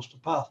Pembrokeshire Coastal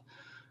Path.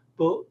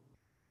 But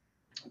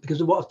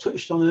because of what I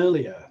touched on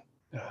earlier,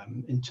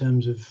 in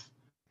terms of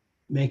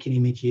making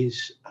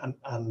images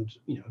and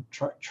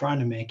trying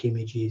to make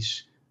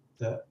images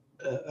that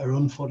are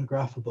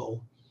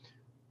unphotographable,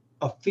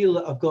 I feel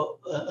that I've got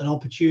an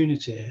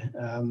opportunity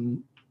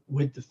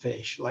with the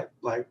fish, like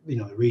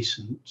the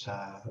recent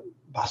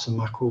bass and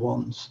mackerel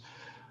ones,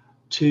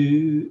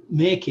 to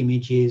make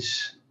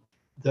images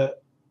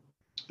that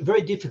are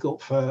very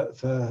difficult for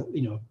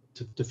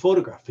to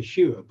photograph for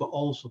sure, but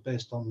also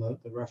based on the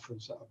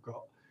reference that I've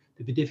got,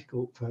 it'd be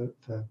difficult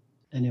for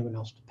anyone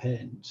else to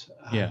paint.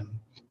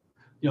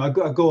 I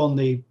go on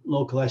the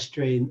local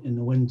estuary in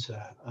the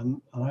winter,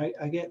 and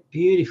I get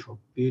beautiful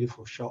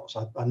shots.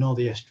 I know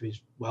the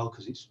estuaries well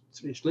because it's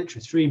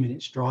literally 3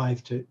 minutes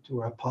drive to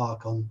where I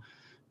park on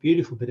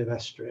beautiful bit of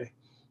estuary,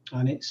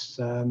 and it's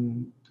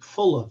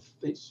full of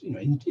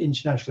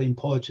internationally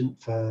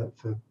important for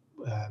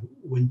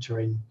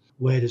wintering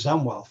waders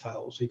and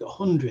wildfowl. So you've got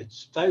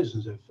hundreds,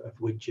 thousands of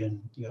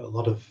widgeon, a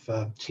lot of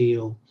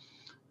teal,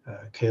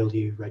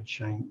 curlew,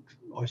 redshank,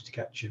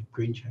 oystercatcher,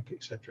 greenshank,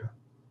 etc.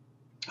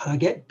 And I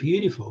get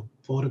beautiful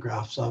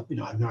photographs. I've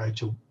married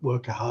to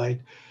work a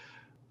hide.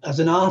 As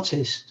an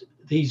artist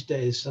these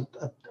days,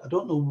 I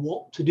don't know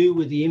what to do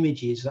with the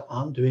images that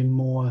aren't doing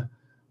more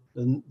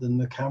than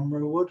the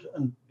camera would.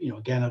 And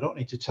again, I don't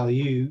need to tell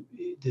you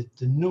the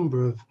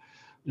number of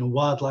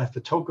wildlife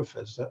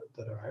photographers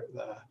that are out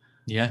there.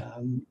 Yeah.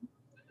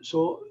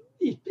 So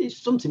it's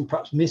something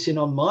perhaps missing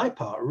on my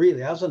part,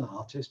 really, as an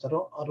artist. I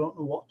don't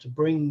know what to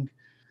bring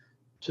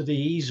to the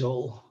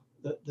easel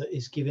that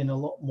is giving a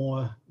lot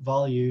more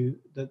value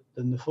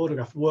than the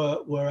photograph.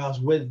 Whereas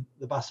with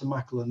the bass and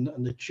mackerel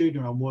and the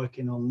tuna I'm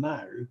working on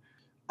now,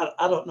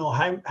 I don't know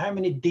how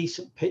many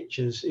decent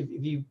pictures. If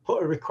you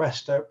put a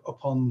request out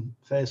upon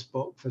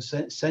Facebook for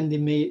send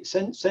me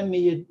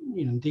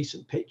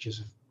decent pictures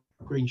of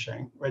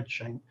greenshank,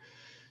 redshank,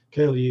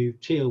 curlew,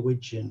 teal,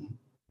 widgeon.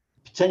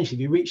 Potentially,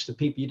 if you reach the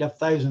people, you'd have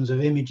thousands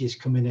of images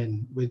coming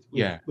in with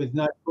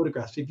no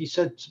photographs. If you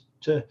said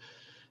to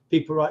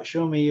people, right,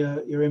 show me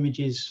your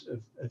images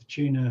of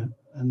tuna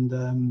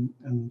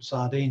and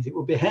sardines, it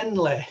would be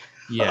Henley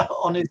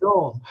on his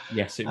own.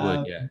 Yes, it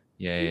would.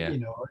 Yeah.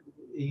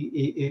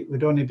 It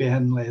would only be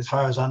Henley, as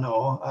far as I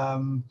know. I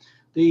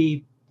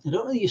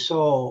don't know if you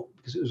saw,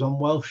 because it was on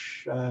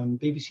Welsh,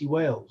 BBC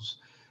Wales,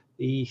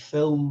 the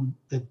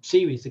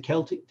series, The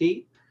Celtic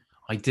Deep.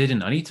 I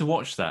didn't. I need to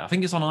watch that. I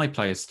think it's on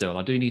iPlayer still.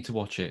 I do need to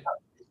watch it.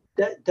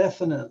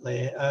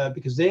 Definitely,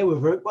 because they were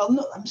very well.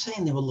 No, I'm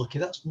saying they were lucky.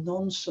 That's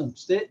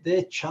nonsense.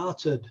 They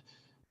chartered,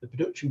 the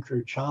production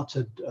crew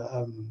chartered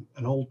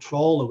an old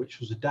trawler which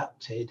was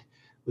adapted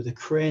with a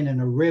crane and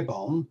a rib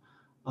on,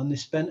 and they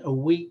spent a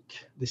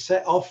week. They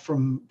set off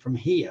from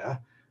here,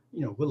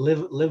 with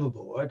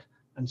Liverpool,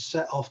 and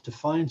set off to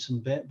find some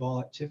bait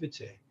ball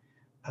activity,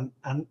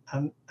 and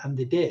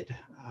they did.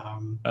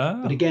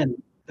 But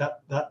again,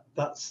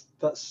 that's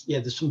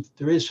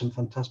there is some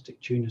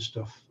fantastic tuna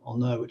stuff on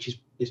there, which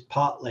is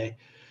partly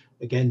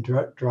again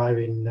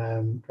driving.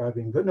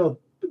 But no,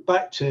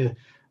 back to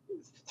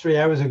 3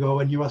 hours ago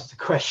when you asked the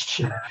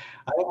question,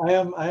 I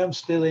am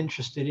still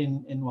interested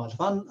in wildlife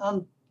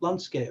and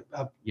landscape.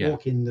 I'm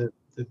walking the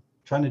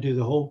trying to do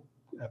the whole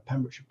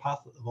Pembrokeshire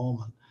Path at the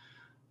moment,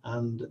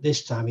 And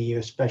this time of year,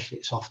 especially,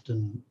 it's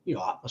often,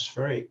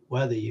 atmospheric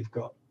weather.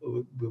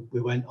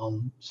 We went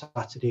on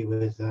Saturday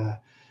with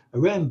a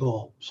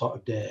rainbow sort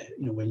of day,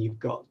 when you've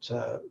got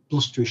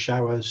blustery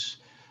showers,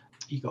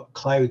 you've got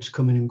clouds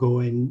coming and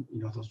going,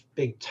 those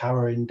big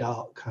towering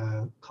dark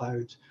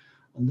clouds,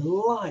 and the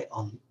light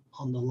on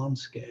the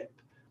landscape.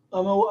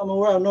 I'm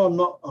aware. No,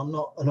 I'm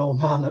not an old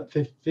man at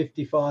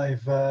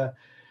 55.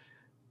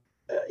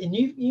 And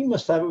you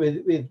must have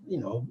it with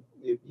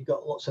you've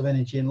got lots of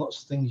energy and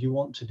lots of things you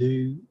want to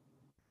do.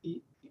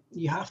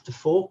 You have to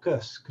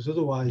focus, because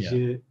otherwise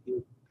your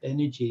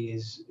energy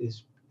is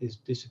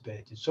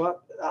dissipated.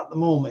 So at the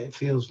moment, it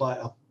feels like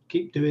I'll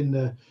keep taking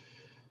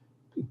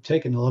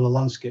a lot of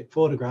landscape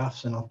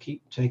photographs, and I'll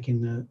keep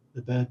taking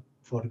the bird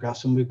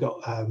photographs. And we've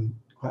got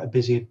quite a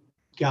busy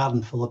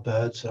garden full of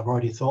birds. I've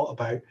already thought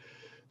about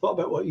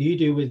what you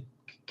do with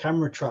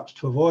camera traps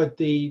to avoid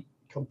the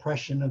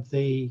compression of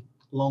the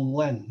long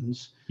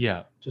lens.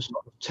 Yeah. To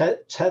sort of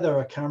tether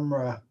a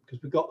camera,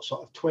 because we've got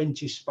sort of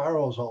 20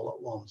 sparrows all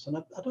at once. And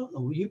I don't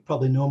know, you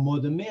probably know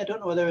more than me. I don't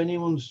know whether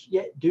anyone's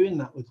yet doing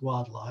that with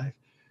wildlife,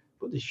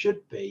 but there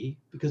should be,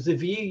 because the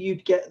view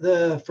you'd get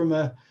there from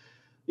a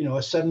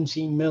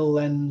 17mm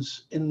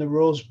lens in the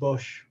rose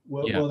bush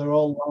where they're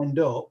all lined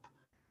up,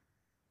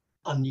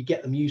 and you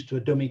get them used to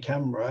a dummy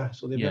camera,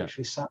 so they've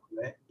actually sat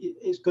with it.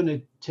 It's going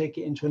to take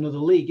it into another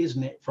league,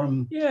 isn't it?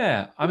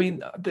 I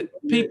mean,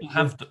 people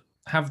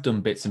have done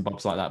bits and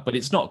bobs like that, but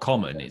it's not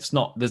common. There's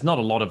not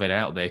a lot of it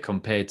out there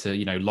compared to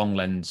long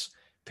lens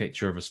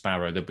picture of a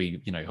sparrow. There'll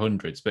be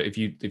hundreds, but if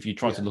you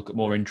try to look at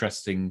more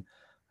interesting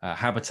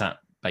habitat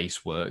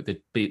based work,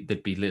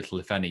 there'd be little,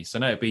 if any. So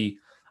no,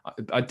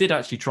 I did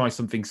actually try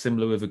something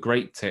similar with a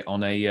great tit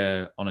on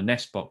a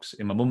nest box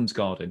in my mum's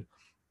garden,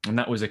 and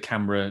that was a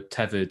camera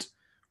tethered,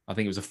 I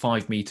think it was a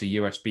 5-meter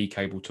USB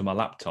cable to my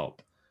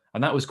laptop,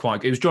 and that was quite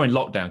good. It was during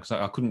lockdown because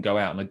I couldn't go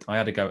out, and I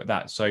had to go at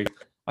that. So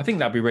I think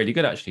that'd be really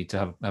good actually to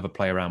have a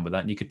play around with that,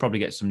 and you could probably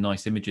get some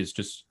nice images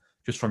just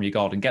from your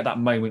garden. Get that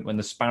moment when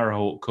the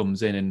sparrowhawk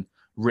comes in and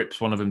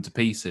rips one of them to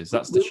pieces.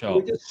 That's the shot.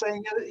 We were just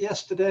saying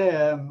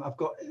yesterday. I've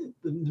got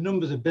the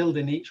numbers are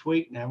building each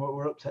week now.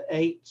 We're up to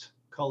 8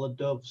 collared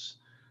doves,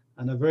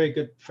 and a very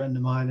good friend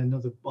of mine,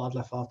 another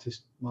wildlife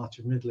artist,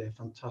 Martin Ridley, a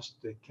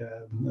fantastic,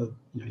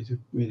 he's a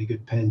really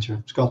good painter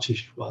of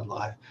Scottish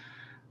wildlife,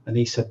 and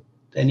he said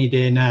any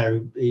day now,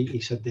 he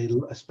said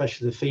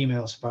especially the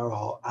female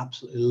sparrow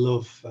absolutely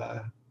love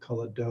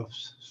collared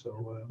doves.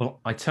 So well,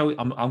 I tell you,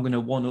 I'm going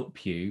to one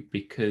up you,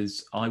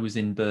 because I was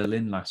in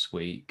Berlin last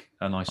week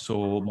and I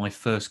saw my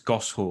first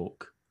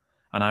goshawk,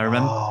 and I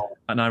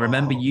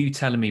remember you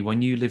telling me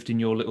when you lived in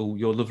your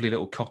lovely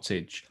little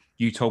cottage,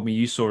 you told me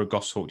you saw a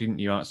goshawk, didn't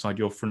you, outside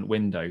your front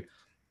window?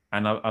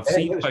 And I've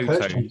seen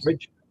photos,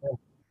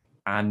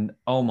 and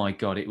oh my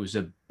God, it was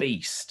a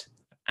beast,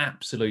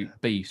 absolute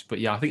beast. But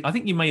yeah, I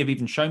think you may have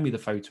even shown me the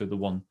photo of the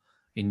one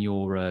in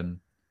your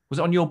was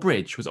it on your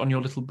bridge? Was it on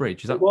your little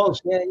bridge? It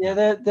was,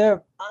 yeah.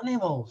 They're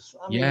animals.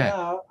 I mean, they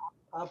are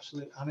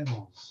absolute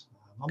animals.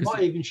 I'm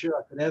not even sure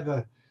I could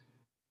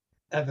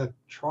ever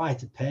try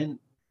to paint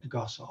a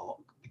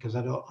goshawk, because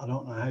I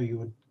don't know how you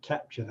would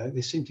capture that.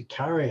 They seem to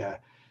carry a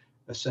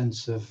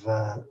sense of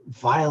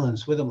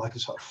violence with them, like a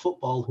sort of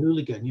football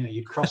hooligan.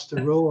 You cross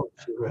the road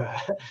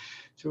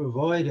to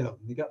avoid them.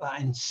 They got that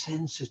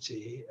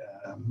intensity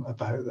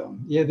about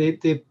them. Yeah,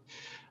 they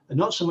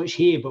not so much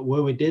here, but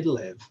where we did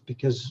live,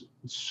 because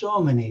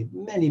so many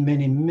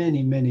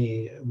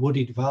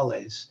wooded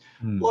valleys.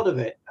 A lot of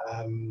it,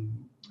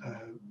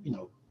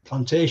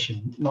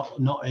 plantation,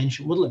 not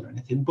ancient woodland or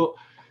anything, but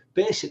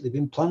basically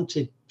been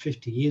planted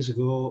 50 years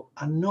ago,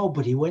 and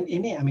nobody went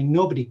in it. I mean,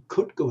 nobody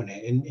could go in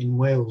it. In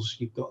Wales,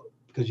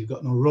 because you've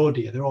got no road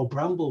here, they're all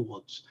bramble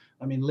woods.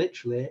 I mean,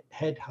 literally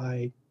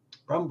head-high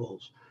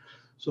brambles.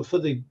 So for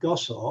the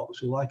goshawks,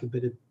 who like a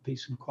bit of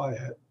peace and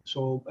quiet,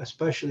 so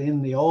especially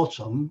in the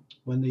autumn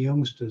when the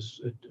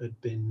youngsters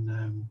had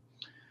been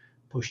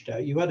pushed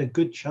out, you had a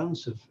good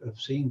chance of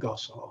seeing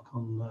goshawk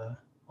on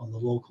the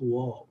local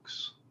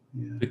walks.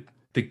 Yeah.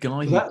 The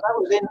guy so that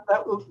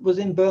was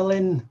in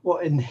Berlin.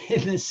 What, in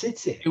the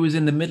city? It was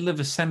in the middle of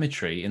a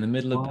cemetery in the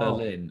middle of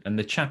Berlin, and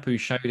the chap who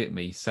showed it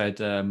me said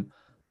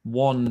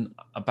one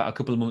about a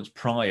couple of months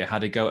prior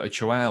had a go at a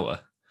chihuahua.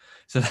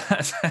 So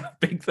that's how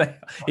big they are.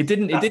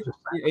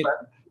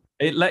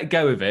 It let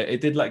go of it. It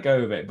did let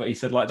go of it, but he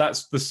said, like,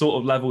 that's the sort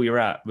of level you're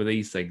at with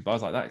these things. But I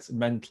was like, that's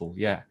mental.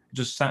 Yeah,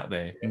 just sat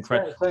there,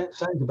 incredible.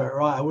 Sounds about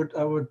right. I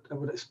would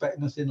expect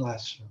nothing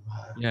less from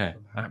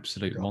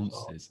absolute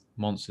monsters,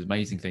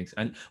 amazing things.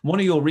 And one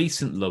of your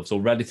recent loves, or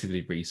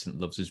relatively recent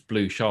loves, is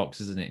blue sharks,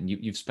 isn't it? And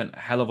you've spent a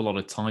hell of a lot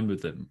of time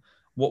with them.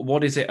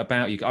 What is it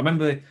about you? I can't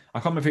remember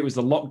if it was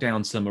the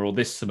lockdown summer or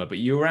this summer, but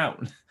you were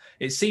out.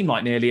 It seemed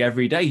like nearly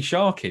every day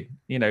sharking.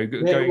 It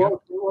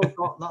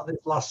was not this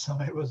last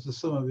summer. It was the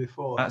summer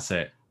before. That's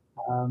it.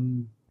 I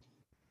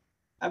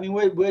mean,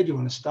 where do you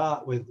want to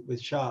start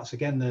with sharks?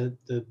 Again,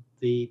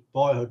 the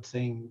boyhood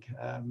thing.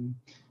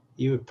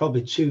 You were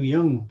probably too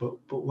young, but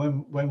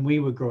when we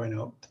were growing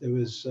up, there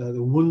was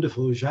the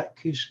wonderful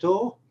Jacques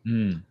Cousteau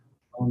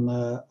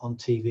on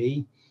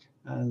TV,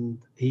 and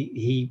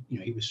he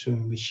was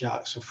swimming with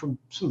sharks. So from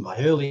some of my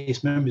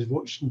earliest memories of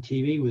watching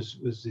TV was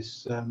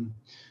this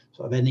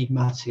sort of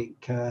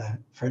enigmatic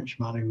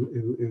Frenchman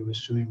who was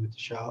swimming with the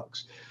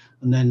sharks,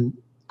 and then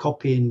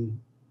copying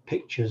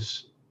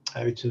pictures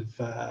out of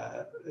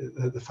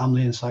the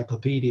family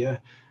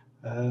encyclopedia.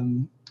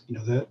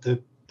 The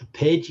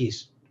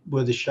pages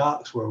where the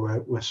sharks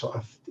were sort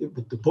of,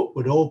 the book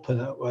would open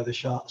at where the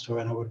sharks were,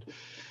 and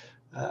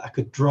I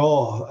could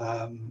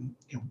draw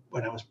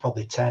when I was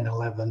probably 10,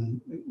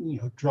 11,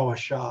 draw a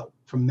shark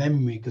from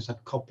memory because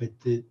I'd copied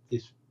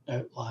this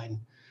outline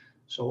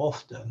so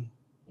often.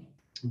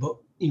 But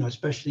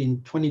especially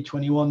in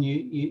 2021,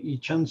 your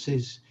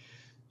chances,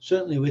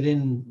 certainly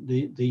within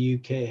the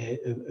UK,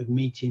 of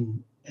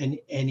meeting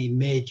any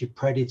major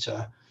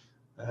predator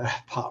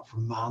apart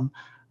from man,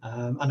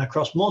 and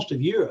across most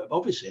of Europe,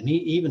 obviously, and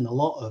even a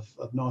lot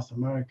of North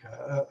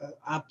America, are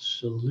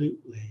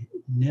absolutely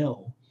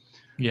nil.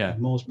 Yeah.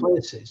 In most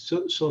places.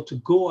 So to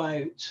go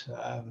out,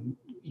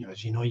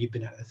 as you know, you've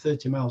been out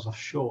 30 miles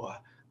offshore,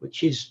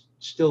 which is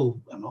still,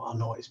 I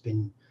know it's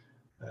been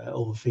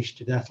overfished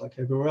to death like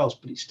everywhere else,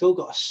 but it's still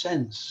got a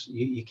sense.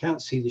 You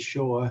can't see the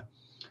shore.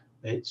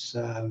 It's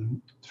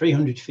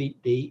 300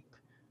 feet deep.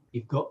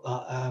 You've got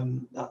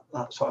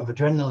that sort of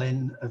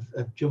adrenaline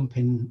of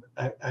jumping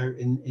out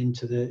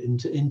into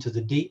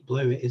the deep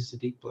blue. It is the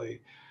deep blue,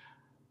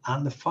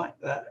 and the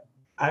fact that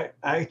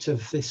out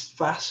of this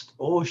vast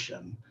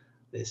ocean,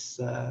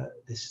 this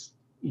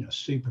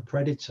super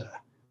predator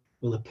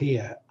will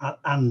appear,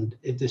 and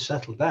if they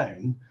settle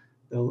down,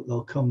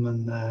 they'll come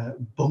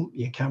and bump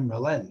your camera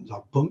lens,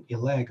 or bump your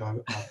leg,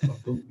 or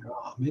bump your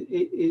arm.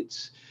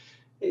 It's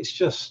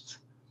just,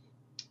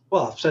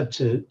 well, I've said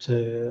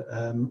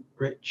to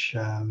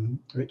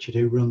Richard,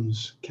 who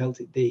runs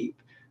Celtic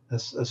Deep,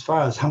 as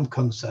far as I'm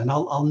concerned,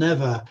 I'll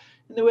never,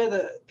 in the way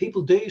that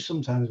people do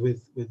sometimes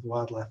with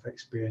wildlife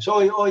experience.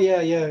 Oh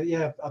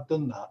yeah, I've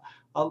done that.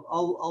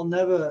 I'll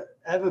never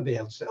ever be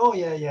able to say, oh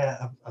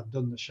yeah, I've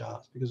done the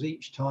sharks, because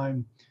each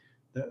time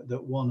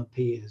that one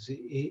appears,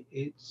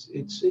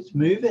 it's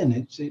moving.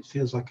 It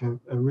feels like a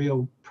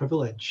real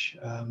privilege.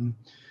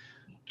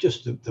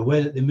 Just the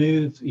way that they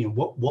move,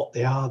 what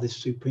they are, this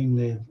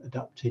supremely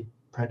adapted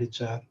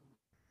predator.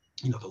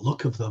 The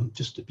look of them,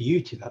 just the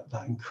beauty,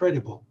 that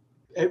incredible.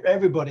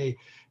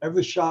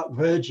 Every shark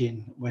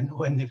virgin,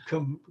 when they've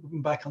come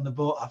back on the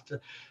boat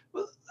after,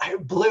 well, how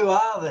blue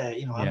are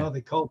they? I know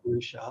they're called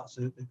blue sharks.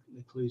 The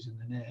clues in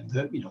the name.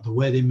 The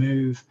way they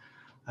move.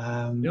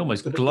 They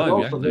almost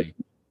glow, don't they?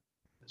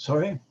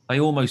 Sorry. They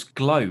almost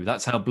glow.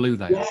 That's how blue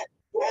they are. Yeah.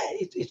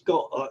 It's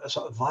got a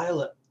sort of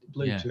violet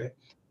blue to it,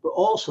 but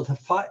also the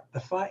fact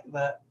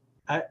that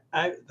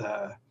out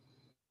there,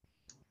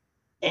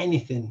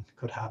 anything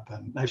could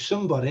happen. Now,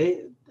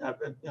 somebody, I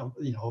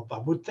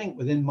would think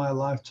within my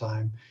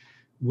lifetime,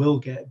 will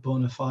get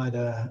bona fide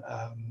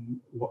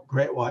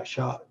great white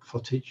shark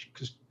footage,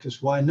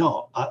 because why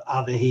not?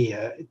 Are they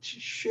here?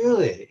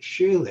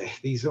 Surely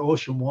these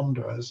ocean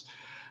wanderers.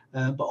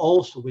 But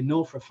also, we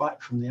know for a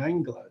fact from the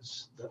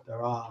anglers that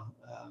there are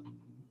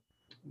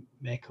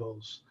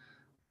makos.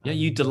 Yeah,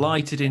 you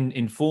delighted in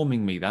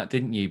informing me that,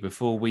 didn't you,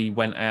 before we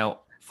went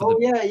out?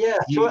 Yeah.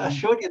 I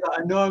showed you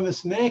that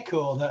enormous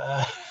mako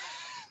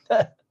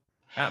that.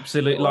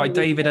 Absolutely. Like,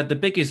 David had the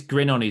biggest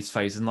grin on his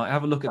face, and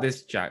have a look at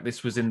this, Jack.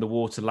 This was in the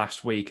water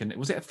last week, and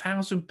was it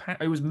 1,000 pounds?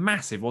 It was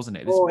massive, wasn't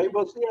it? It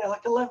was,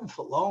 like 11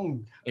 foot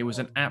long. It was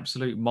an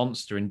absolute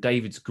monster, and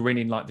David's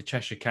grinning like the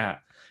Cheshire Cat,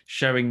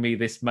 showing me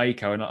this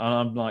mako, and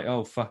I'm like,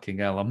 oh fucking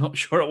hell, I'm not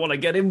sure I want to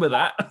get in with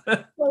that.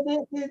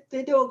 Well,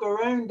 they don't go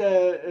around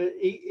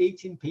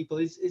eating people.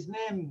 His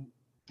name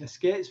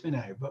escapes me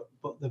now,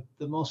 but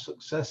the most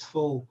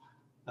successful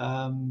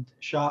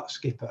shark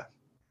skipper,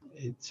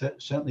 it's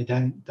certainly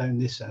down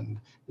this end,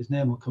 his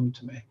name will come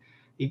to me.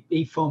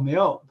 He phoned me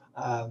up.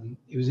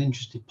 He was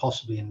interested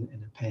possibly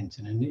in a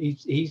painting, and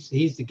he's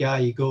the guy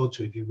you go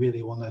to if you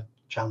really want a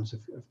chance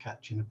of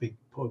catching a big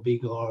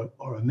porbeagle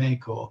or a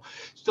mako.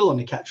 Still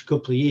only catch a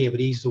couple a year, but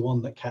he's the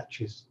one that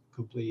catches a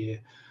couple a year.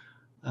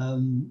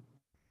 And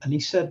he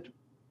said,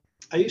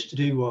 I used to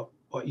do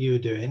what you were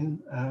doing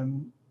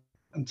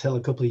until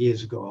a couple of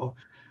years ago.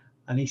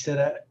 And he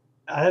said,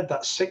 I had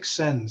that sixth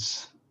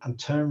sense, and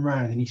turned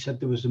around, and he said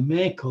there was a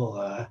mako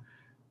there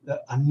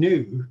that I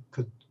knew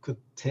could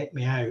take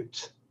me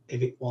out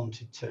if it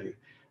wanted to.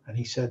 And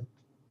he said,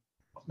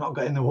 I've not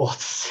got in the water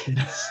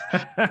since.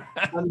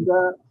 And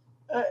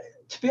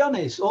to be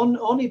honest,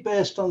 only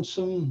based on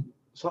some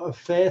sort of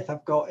faith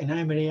I've got in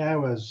how many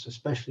hours,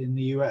 especially in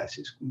the US,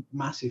 it's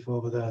massive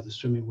over there, the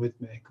swimming with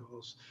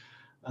makos,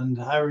 and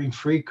how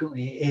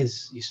infrequently it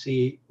is you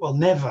see, well,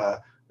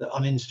 never, that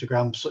on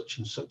Instagram such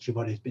and such a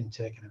body's been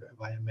taken out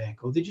by a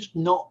mako. They're just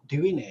not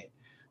doing it.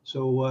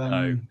 So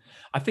no.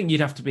 I think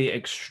you'd have to be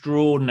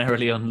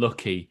extraordinarily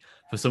unlucky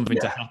for something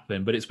to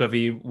happen, but it's whether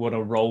you want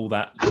to roll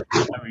that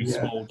very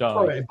small die.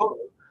 Sorry,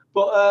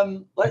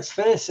 but let's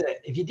face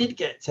it, if you did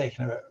get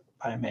taken out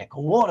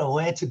Mako. What a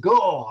way to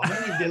go. I mean,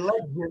 you'd be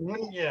legend,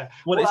 wouldn't you?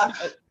 Well,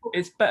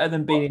 it's better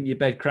than being in your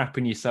bed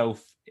crapping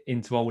yourself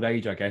into old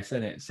age, I guess,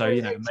 isn't it? So,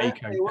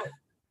 exactly. Mako.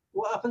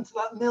 What happened to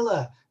that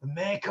Miller?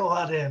 Mako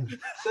had him.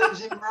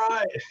 Serves him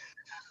right.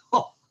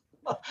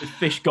 The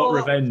fish got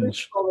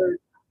revenge.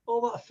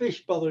 All that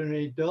fish bothering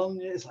he'd done.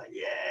 It's like,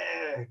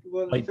 yeah,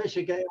 well, the fish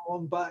are getting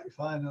one back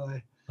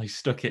finally. They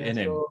stuck it in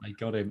him. They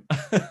got him.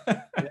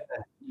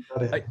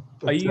 Got him.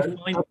 Are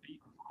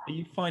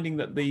you finding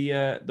that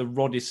the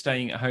rod is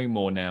staying at home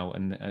more now?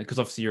 And because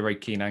obviously you're a very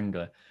keen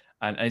angler,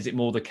 and is it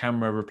more the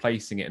camera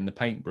replacing it in the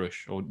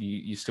paintbrush, or do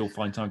you still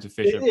find time to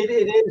fish?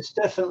 It is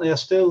definitely. I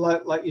still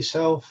like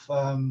yourself.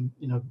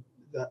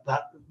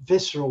 That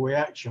visceral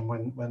reaction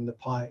when the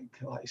pike,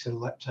 like you said,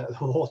 leapt out of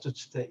the water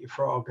to take your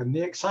frog, and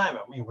the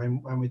excitement. I mean,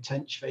 when we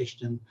tench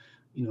fished and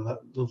that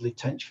lovely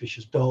tench fish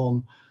is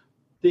done,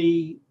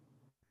 the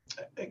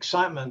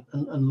excitement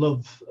and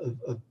love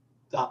of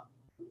that,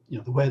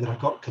 the way that I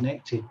got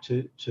connected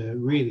to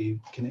really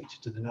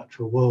connected to the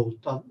natural world,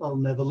 that'll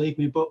never leave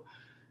me. But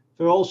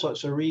for all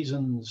sorts of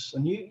reasons,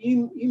 and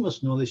you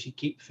must know this. You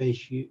keep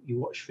fish, you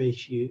watch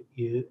fish,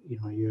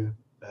 you're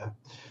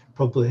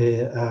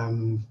probably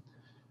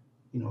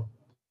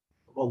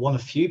one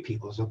of few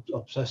people as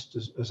obsessed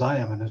as I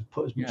am and has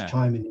put as much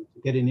time into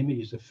getting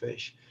images of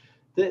fish.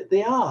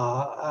 They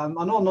are, I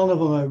know none of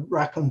them are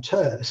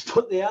raconteurs,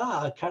 but they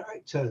are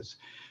characters.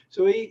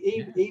 So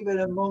even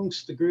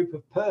amongst the group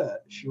of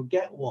perch, you'll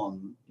get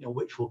one,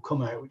 which will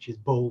come out, which is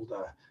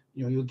bolder.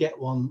 You'll get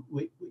one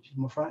which is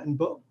more frightened,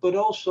 but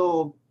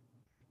also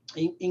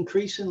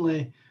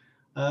increasingly,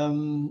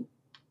 and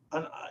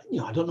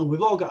I don't know.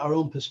 We've all got our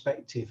own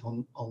perspective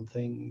on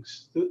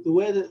things. The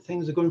way that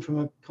things are going from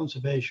a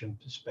conservation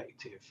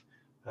perspective,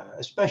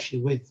 especially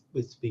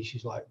with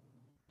species like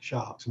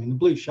sharks. I mean, the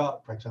blue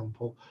shark, for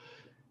example,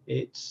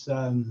 it's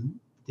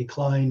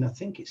decline. I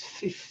think it's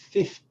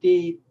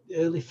 50,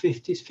 early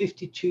 50s,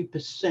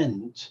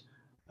 52%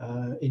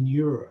 in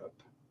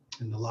Europe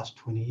in the last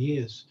 20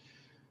 years.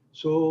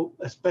 So,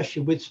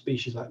 especially with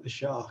species like the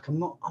shark, I'm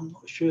not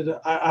sure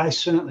that I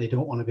certainly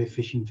don't want to be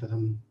fishing for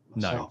them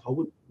myself.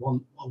 No.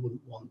 I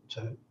wouldn't want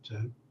to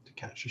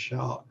catch a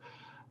shark.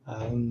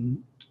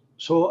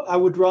 So I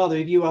would rather,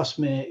 if you ask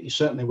me,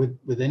 certainly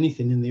with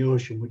anything in the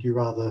ocean, would you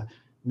rather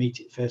meet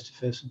it face to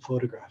face and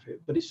photograph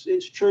it? But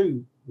it's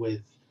true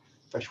with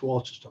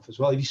freshwater stuff as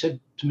well. If you said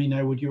to me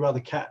now, would you rather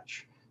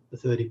catch the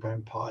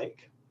 30-pound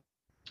pike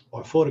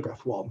or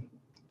photograph one,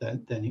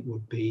 then it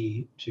would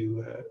be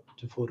to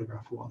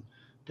photograph one,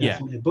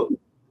 definitely. Yeah. But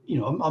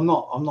I'm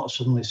not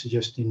suddenly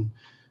suggesting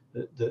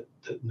that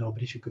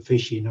nobody should go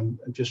fishing. I'm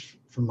just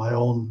from my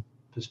own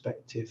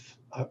perspective.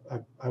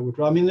 I would.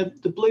 I mean,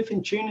 the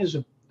bluefin tuna is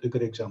a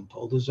good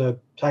example. There's a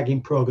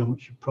tagging program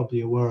which you're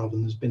probably aware of,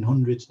 and there's been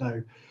hundreds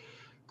now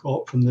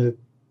caught from the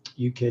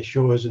UK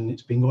shores, and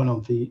it's been going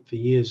on for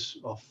years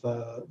off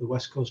the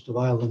west coast of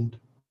Ireland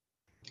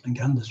and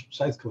the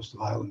south coast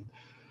of Ireland.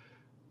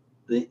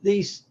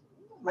 These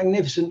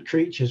magnificent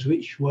creatures,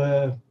 which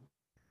were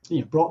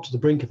brought to the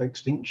brink of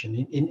extinction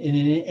in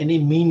any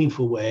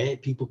meaningful way.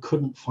 People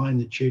couldn't find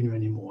the tuna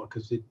anymore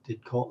because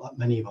they'd caught that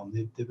many of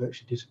them. They've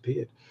actually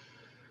disappeared.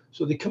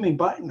 So they're coming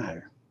back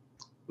now,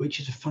 which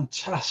is a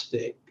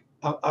fantastic,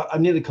 I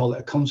nearly call it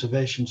a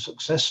conservation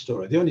success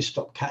story. They only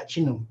stopped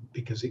catching them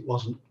because it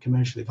wasn't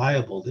commercially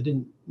viable. They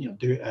didn't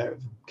do it out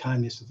of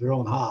kindness of their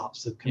own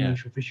hearts, the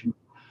commercial fishermen.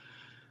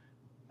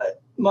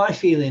 My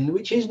feeling,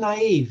 which is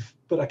naive,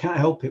 but I can't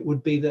help it,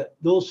 would be that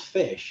those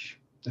fish,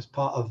 as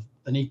part of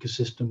an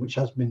ecosystem which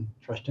has been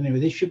trashed anyway,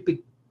 they should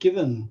be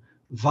given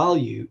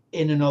value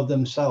in and of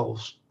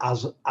themselves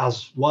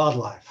as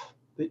wildlife.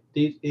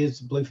 Here's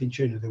the bluefin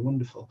tuna, they're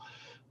wonderful.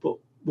 But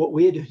what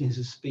we're doing as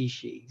a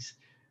species,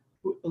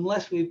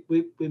 unless we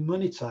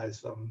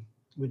monetize them,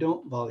 we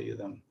don't value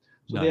them.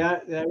 So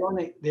no.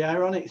 the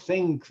ironic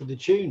thing for the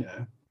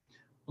tuna,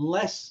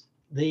 unless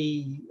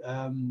the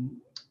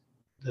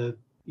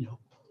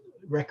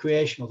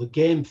recreational, the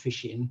game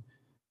fishing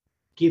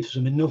gives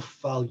them enough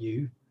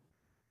value,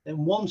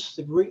 then once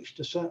they've reached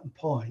a certain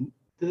point,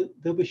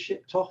 they'll be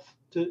shipped off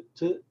to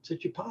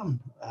Japan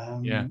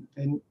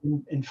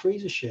in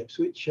freezer ships,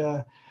 which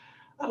I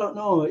don't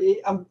know.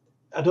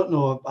 I don't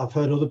know. I've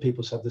heard other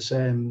people say the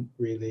same,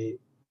 really,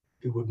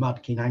 who were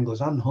mad keen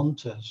anglers and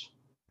hunters,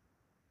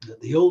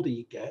 that the older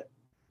you get,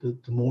 the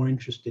more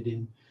interested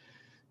in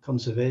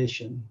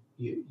conservation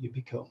you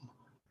become.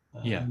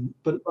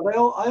 But I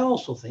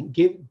also think,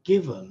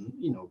 given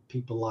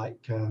people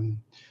like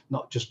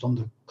not just on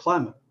the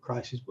climate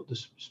crisis, but the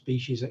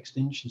species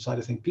extinction side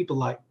of things, people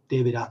like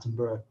David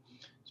Attenborough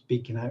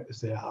speaking out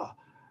as they are,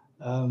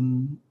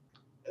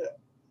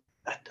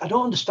 I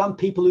don't understand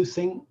people who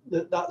think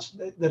that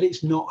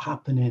it's not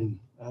happening.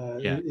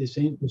 There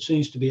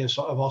seems to be a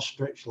sort of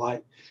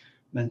ostrich-like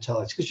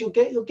mentality, because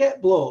you'll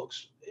get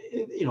blokes.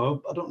 I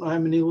don't know how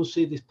many will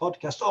see this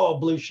podcast. Oh,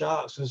 blue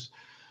sharks, there's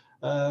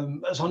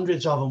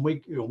hundreds of them.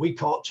 We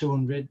caught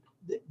 200.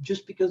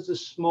 Just because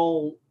there's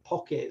small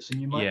pockets and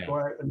you might go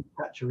out and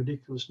catch a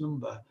ridiculous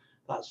number,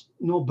 that's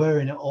no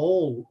bearing at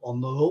all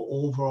on the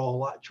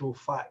overall actual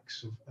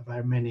facts of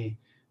how many.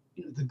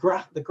 The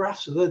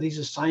graphs are there. These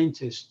are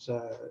scientists.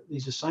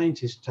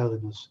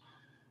 Telling us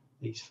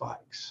these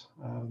facts.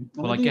 And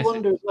Well, I I do guess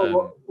wonder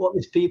what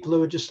these people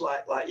who are just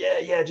like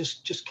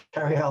just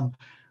carry on.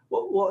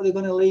 What are they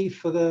going to leave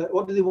for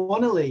what do they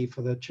want to leave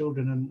for their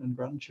children and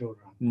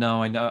grandchildren?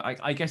 No, I know.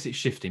 I guess it's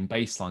shifting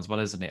baselines, well,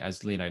 isn't it?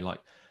 As like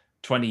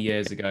 20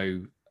 years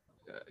ago,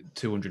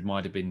 200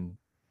 might have been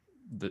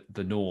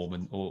the norm,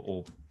 and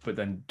or but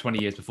then 20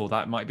 years before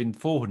that might have been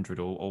 400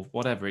 or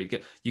whatever.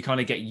 You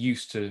kind of get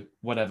used to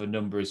whatever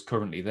number is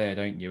currently there,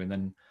 don't you? And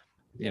then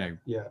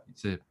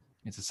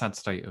it's a sad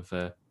state of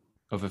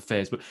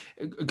affairs. But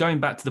going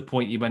back to the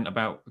point you went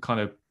about kind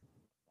of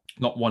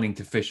not wanting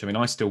to fish. I mean,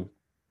 I still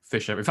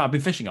fish. In fact, I've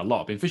been fishing a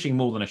lot. I've been fishing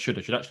more than I should.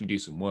 I should actually do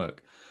some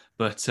work.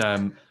 But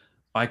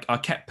I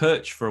kept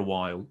perch for a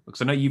while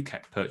because I know you've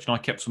kept perch, and I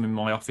kept some in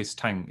my office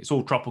tank. It's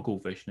all tropical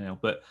fish now,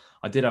 but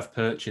I did have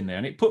perch in there,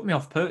 and it put me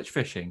off perch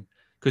fishing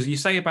because you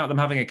say about them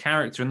having a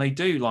character, and they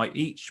do. Like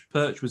each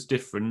perch was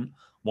different.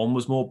 One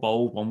was more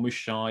bold, one was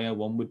shyer,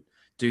 one would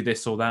do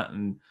this or that,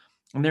 and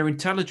they're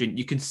intelligent.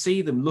 You can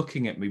see them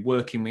looking at me,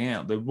 working me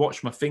out. They'd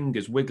watch my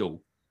fingers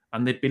wiggle,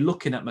 and they'd be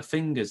looking at my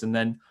fingers, and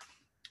then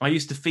I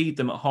used to feed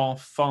them at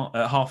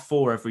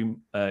 4:30 every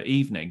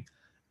evening.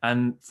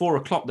 And 4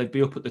 o'clock, they'd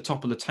be up at the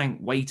top of the tank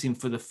waiting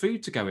for the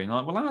food to go in.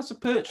 Like, well, how's a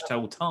perch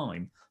tell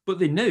time? But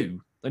they knew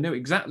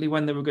exactly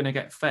when they were going to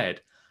get fed.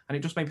 And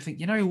it just made me think,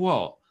 you know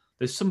what?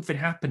 There's something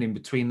happening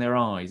between their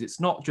eyes. It's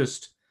not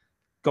just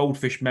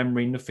goldfish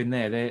memory, nothing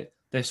there.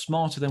 They're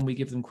smarter than we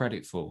give them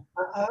credit for.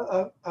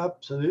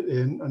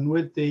 Absolutely. And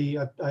with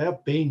I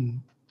have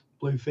been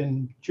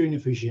bluefin tuna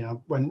fishing.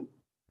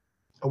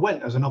 I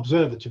went as an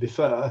observer, to be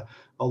fair,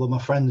 although my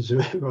friends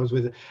who I was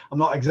with, I'm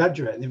not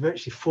exaggerating, they've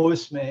actually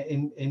forced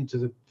me into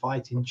the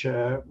fighting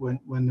chair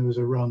when there was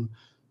a run.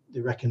 They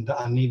reckoned that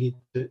I needed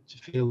to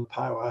feel the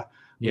power,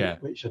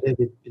 which I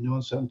did in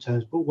uncertain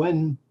terms. But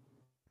when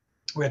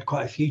we had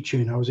quite a few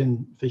tuna, I was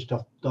fished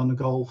off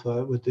Donegal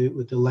with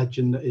the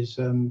legend that is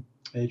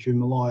Adrian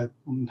Malloy,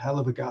 one hell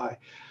of a guy.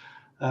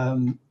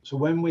 So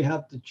when we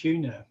had the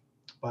tuna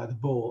by the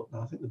boat,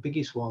 and I think the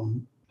biggest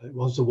one, it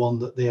was the one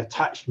that they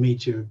attached me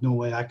to. No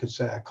way I could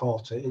say I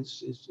caught it.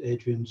 It's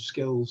Adrian's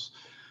skills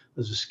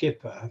as a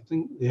skipper. I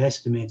think they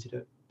estimated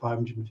at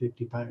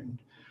 £550,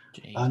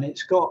 and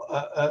it's got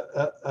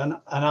an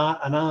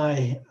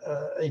eye.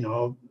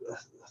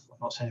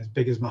 I'm not saying as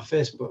big as my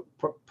fist, but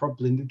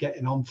probably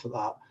getting on for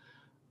that.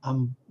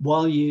 And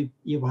while you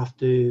have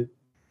to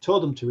tow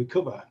them to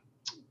recover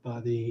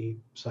by the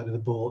side of the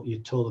boat, you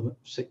tow them at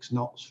 6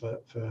 knots for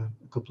a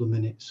couple of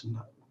minutes, and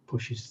that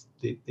pushes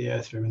the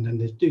air through, and then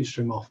they do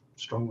swim off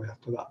strongly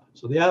after that.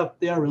 So they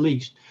are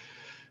released.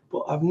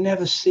 But I've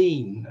never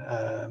seen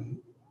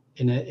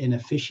in a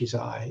fish's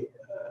eye,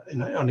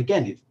 and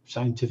again, it's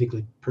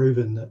scientifically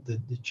proven that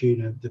the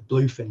tuna, the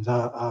bluefins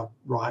are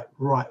right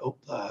up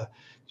there.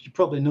 You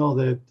probably know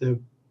they've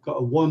got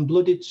a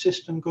warm-blooded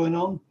system going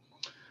on.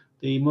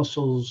 The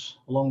muscles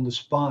along the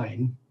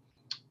spine,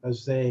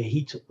 as they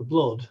heat up the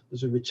blood,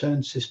 there's a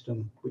return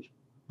system which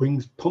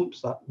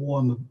pumps that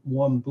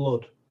warm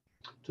blood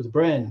to the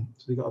brain.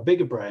 So they've got a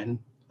bigger brain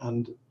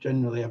and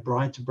generally a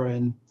brighter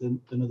brain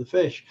than other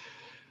fish.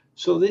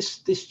 So this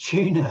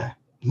tuna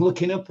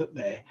looking up at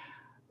me,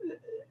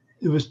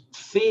 there was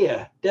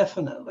fear,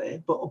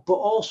 definitely, but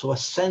also a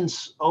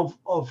sense of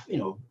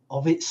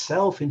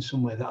itself in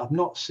some way that I've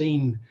not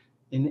seen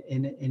in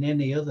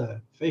any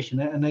other fish.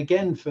 And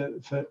again,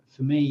 for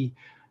me,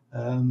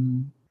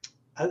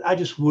 I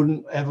just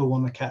wouldn't ever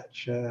want to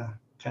catch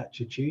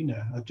a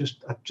tuna. I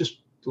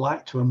just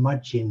like to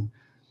imagine,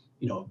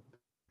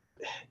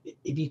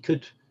 if you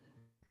could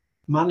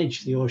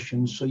manage the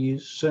ocean, so you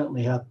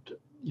certainly had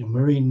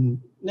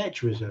marine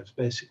nature reserves,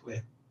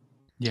 basically.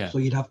 Yeah. So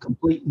you'd have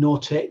complete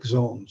no-take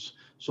zones.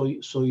 So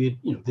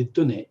they've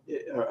done it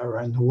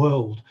around the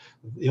world.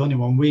 The only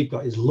one we've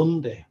got is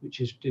Lundy,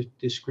 which is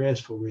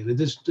disgraceful, really.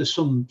 There's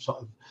some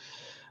sort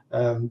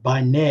of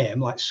by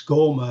name, like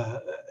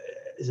Skoma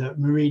is a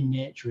marine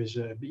nature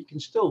reserve, but you can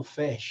still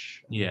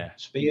fish,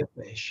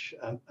 spearfish,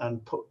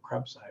 and put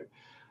crabs out.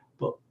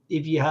 But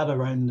if you had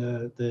around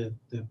the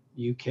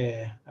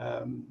UK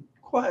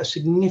quite a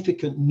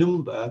significant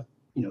number,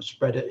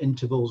 spread at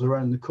intervals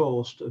around the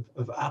coast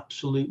of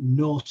absolute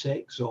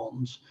no-take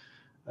zones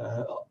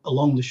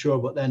along the shore,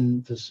 but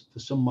then for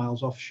some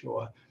miles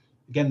offshore.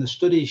 Again, the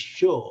studies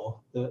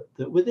show that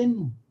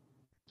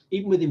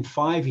even within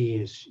 5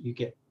 years, you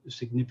get a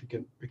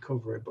significant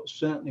recovery, but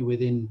certainly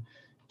within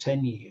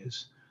 10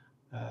 years.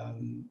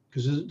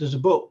 Because there's a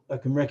book I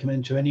can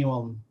recommend to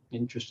anyone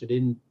interested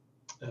in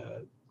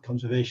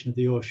conservation of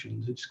the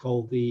oceans. It's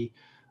called The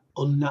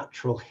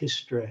Unnatural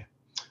History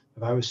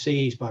of Our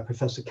Seas by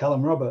Professor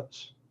Callum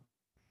Roberts.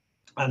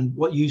 And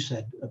what you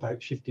said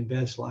about shifting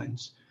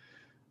baselines,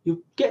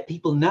 you get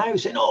people now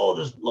saying, oh,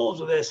 there's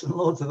loads of this and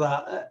loads of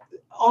that.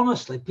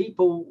 Honestly,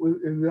 people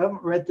who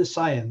haven't read the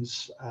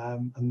science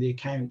and the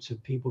accounts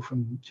of people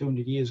from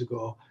 200 years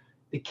ago,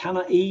 they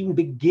cannot even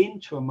begin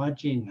to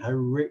imagine how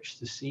rich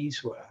the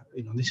seas were.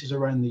 This is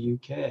around the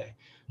UK.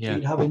 So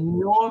you'd have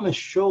enormous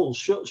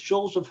shoals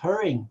of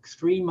herring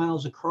 3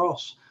 miles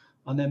across,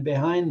 and then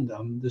behind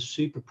them the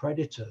super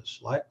predators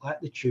like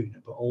the tuna,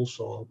 but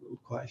also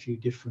quite a few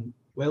different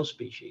whale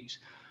species.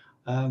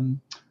 The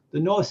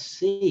North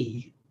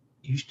Sea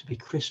used to be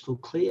crystal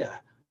clear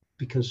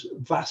because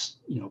vast,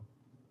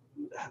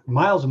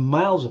 miles and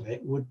miles of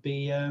it would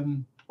be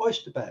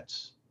oyster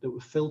beds that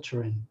were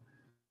filtering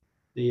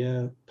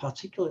the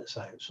particulates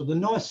out. So the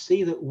North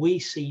Sea that we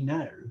see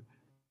now,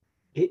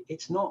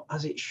 it's not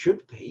as it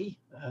should be,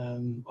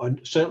 or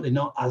certainly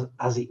not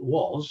as it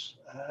was,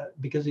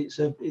 because it's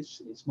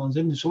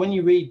Mons. So when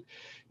if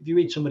you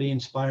read somebody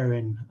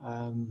inspiring,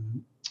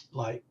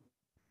 like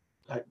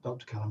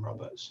Dr. Callum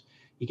Roberts,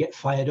 you get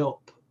fired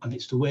up, and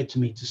it's the way to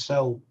me to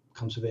sell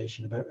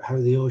conservation about how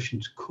the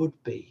oceans could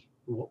be,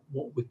 what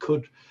we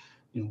could,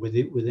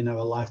 within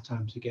our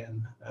lifetimes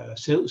again.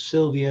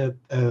 Sylvia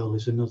Earle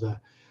is another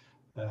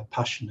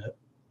passionate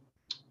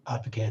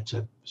advocate,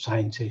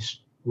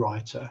 scientist,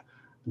 writer.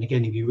 And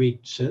again, if you read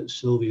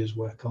Sylvia's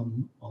work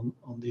on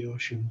the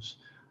oceans,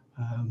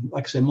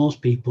 like I say,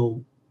 most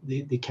people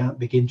they can't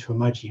begin to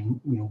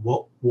imagine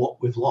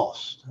what we've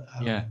lost.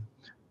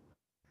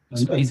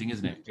 It's amazing,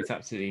 isn't it? It's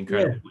absolutely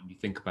incredible when you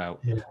think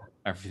about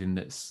everything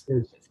that's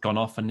gone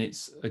off, and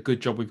it's a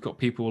good job we've got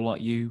people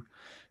like you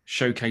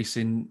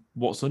showcasing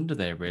what's under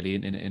there, really,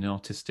 in an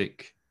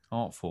artistic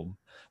art form.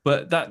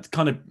 But that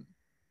kind of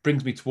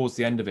brings me towards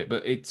the end of it.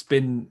 But it's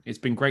been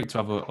great to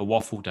have a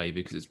waffle day,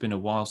 because it's been a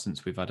while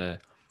since we've had a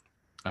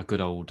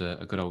good old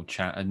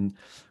chat, and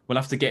we'll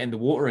have to get in the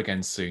water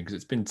again soon, because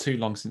it's been too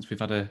long since we've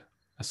had a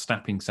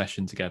snapping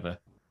session together.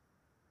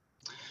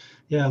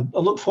 Yeah, I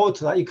look forward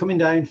to that. You're coming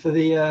down for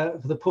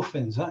the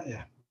puffins, aren't you?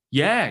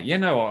 Yeah,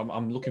 no,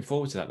 I'm looking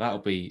forward to that. That'll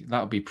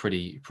be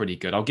pretty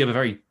good. I'll give a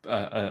very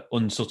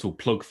unsubtle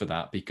plug for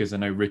that, because I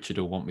know Richard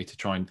will want me to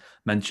try and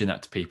mention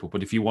that to people.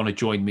 But if you want to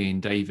join me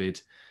and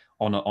David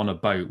on a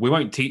boat, we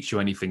won't teach you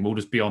anything. We'll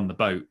just be on the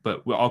boat,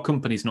 but our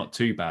company's not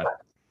too bad.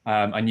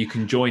 And you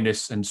can join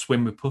us and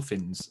swim with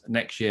puffins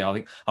next year. I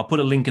think I'll put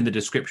a link in the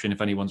description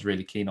if anyone's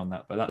really keen on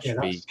that. But that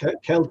should be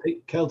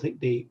Celtic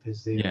Deep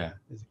is the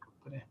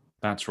company.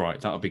 That's right.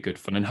 That'll be good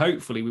fun, and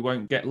hopefully we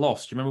won't get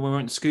lost. Do you remember when we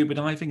went scuba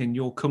diving and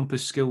your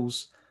compass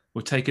skills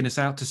were taking us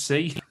out to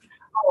sea?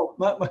 Oh,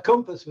 my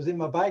compass was in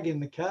my bag in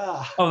the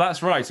car. Oh,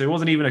 that's right. So it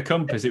wasn't even a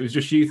compass. It was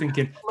just you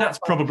thinking that's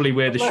probably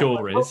where the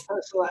shore is.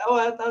 Like,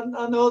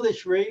 I know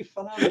this reef.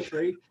 And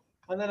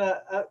then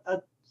I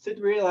did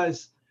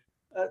realise.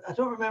 I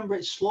don't remember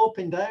it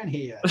sloping down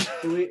here.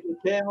 So we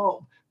came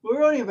up. We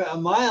were only about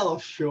a mile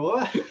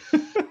offshore.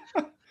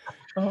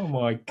 Oh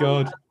my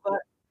God.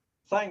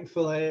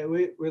 Thankfully,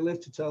 we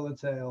lived to tell the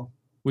tale.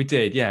 We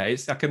did, yeah.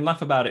 I can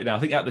laugh about it now. I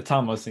think at the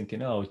time I was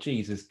thinking, oh,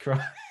 Jesus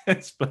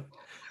Christ. But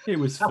it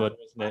was fun,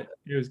 wasn't it?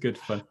 It was good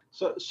fun.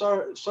 So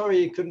sorry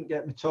you couldn't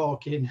get me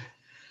talking.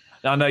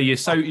 I know you're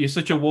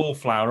such a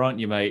wallflower, aren't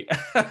you, mate?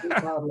 It's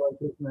hard work,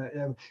 isn't it?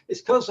 Yeah.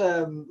 It's because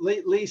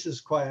Lisa's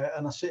quiet,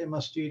 and I sit in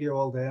my studio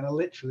all day, and I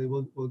literally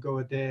will go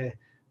a day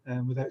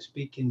without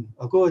speaking.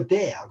 I'll go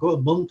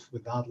a month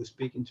with hardly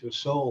speaking to a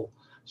soul.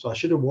 So I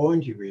should have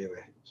warned you,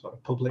 really. Sort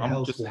of public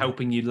health. I'm just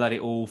helping you let it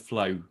all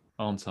flow,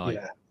 aren't I?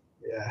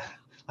 Yeah.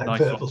 Like nice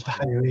verbal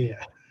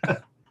diarrhea.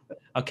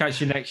 I'll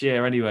catch you next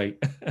year anyway.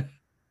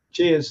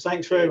 Cheers.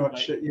 Thanks very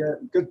much. Mate. Yeah,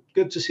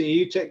 good to see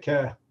you. Take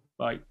care.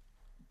 Bye.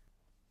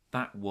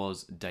 That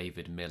was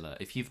David Miller.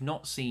 If you've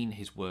not seen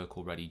his work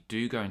already,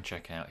 do go and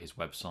check out his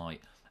website.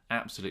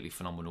 Absolutely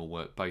phenomenal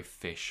work, both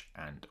fish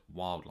and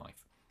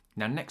wildlife.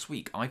 Now, next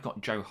week, I've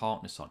got Joe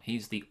Hartness on.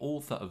 He's the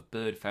author of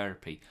Bird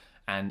Therapy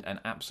and an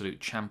absolute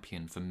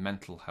champion for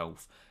mental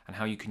health and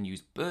how you can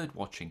use bird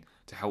watching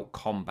to help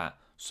combat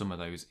some of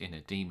those inner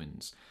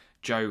demons.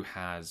 Joe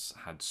has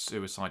had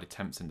suicide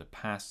attempts in the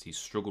past. He's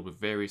struggled with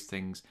various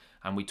things,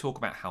 and we talk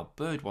about how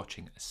bird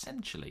watching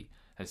essentially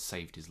has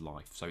saved his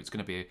life. So it's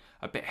going to be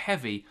a bit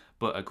heavy,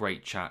 but a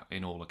great chat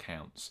in all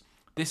accounts.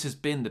 This has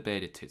been the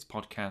Bearded Tits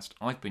podcast.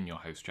 I've been your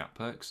host, Jack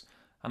Perks,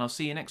 and I'll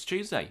see you next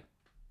Tuesday.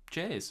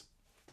 Cheers.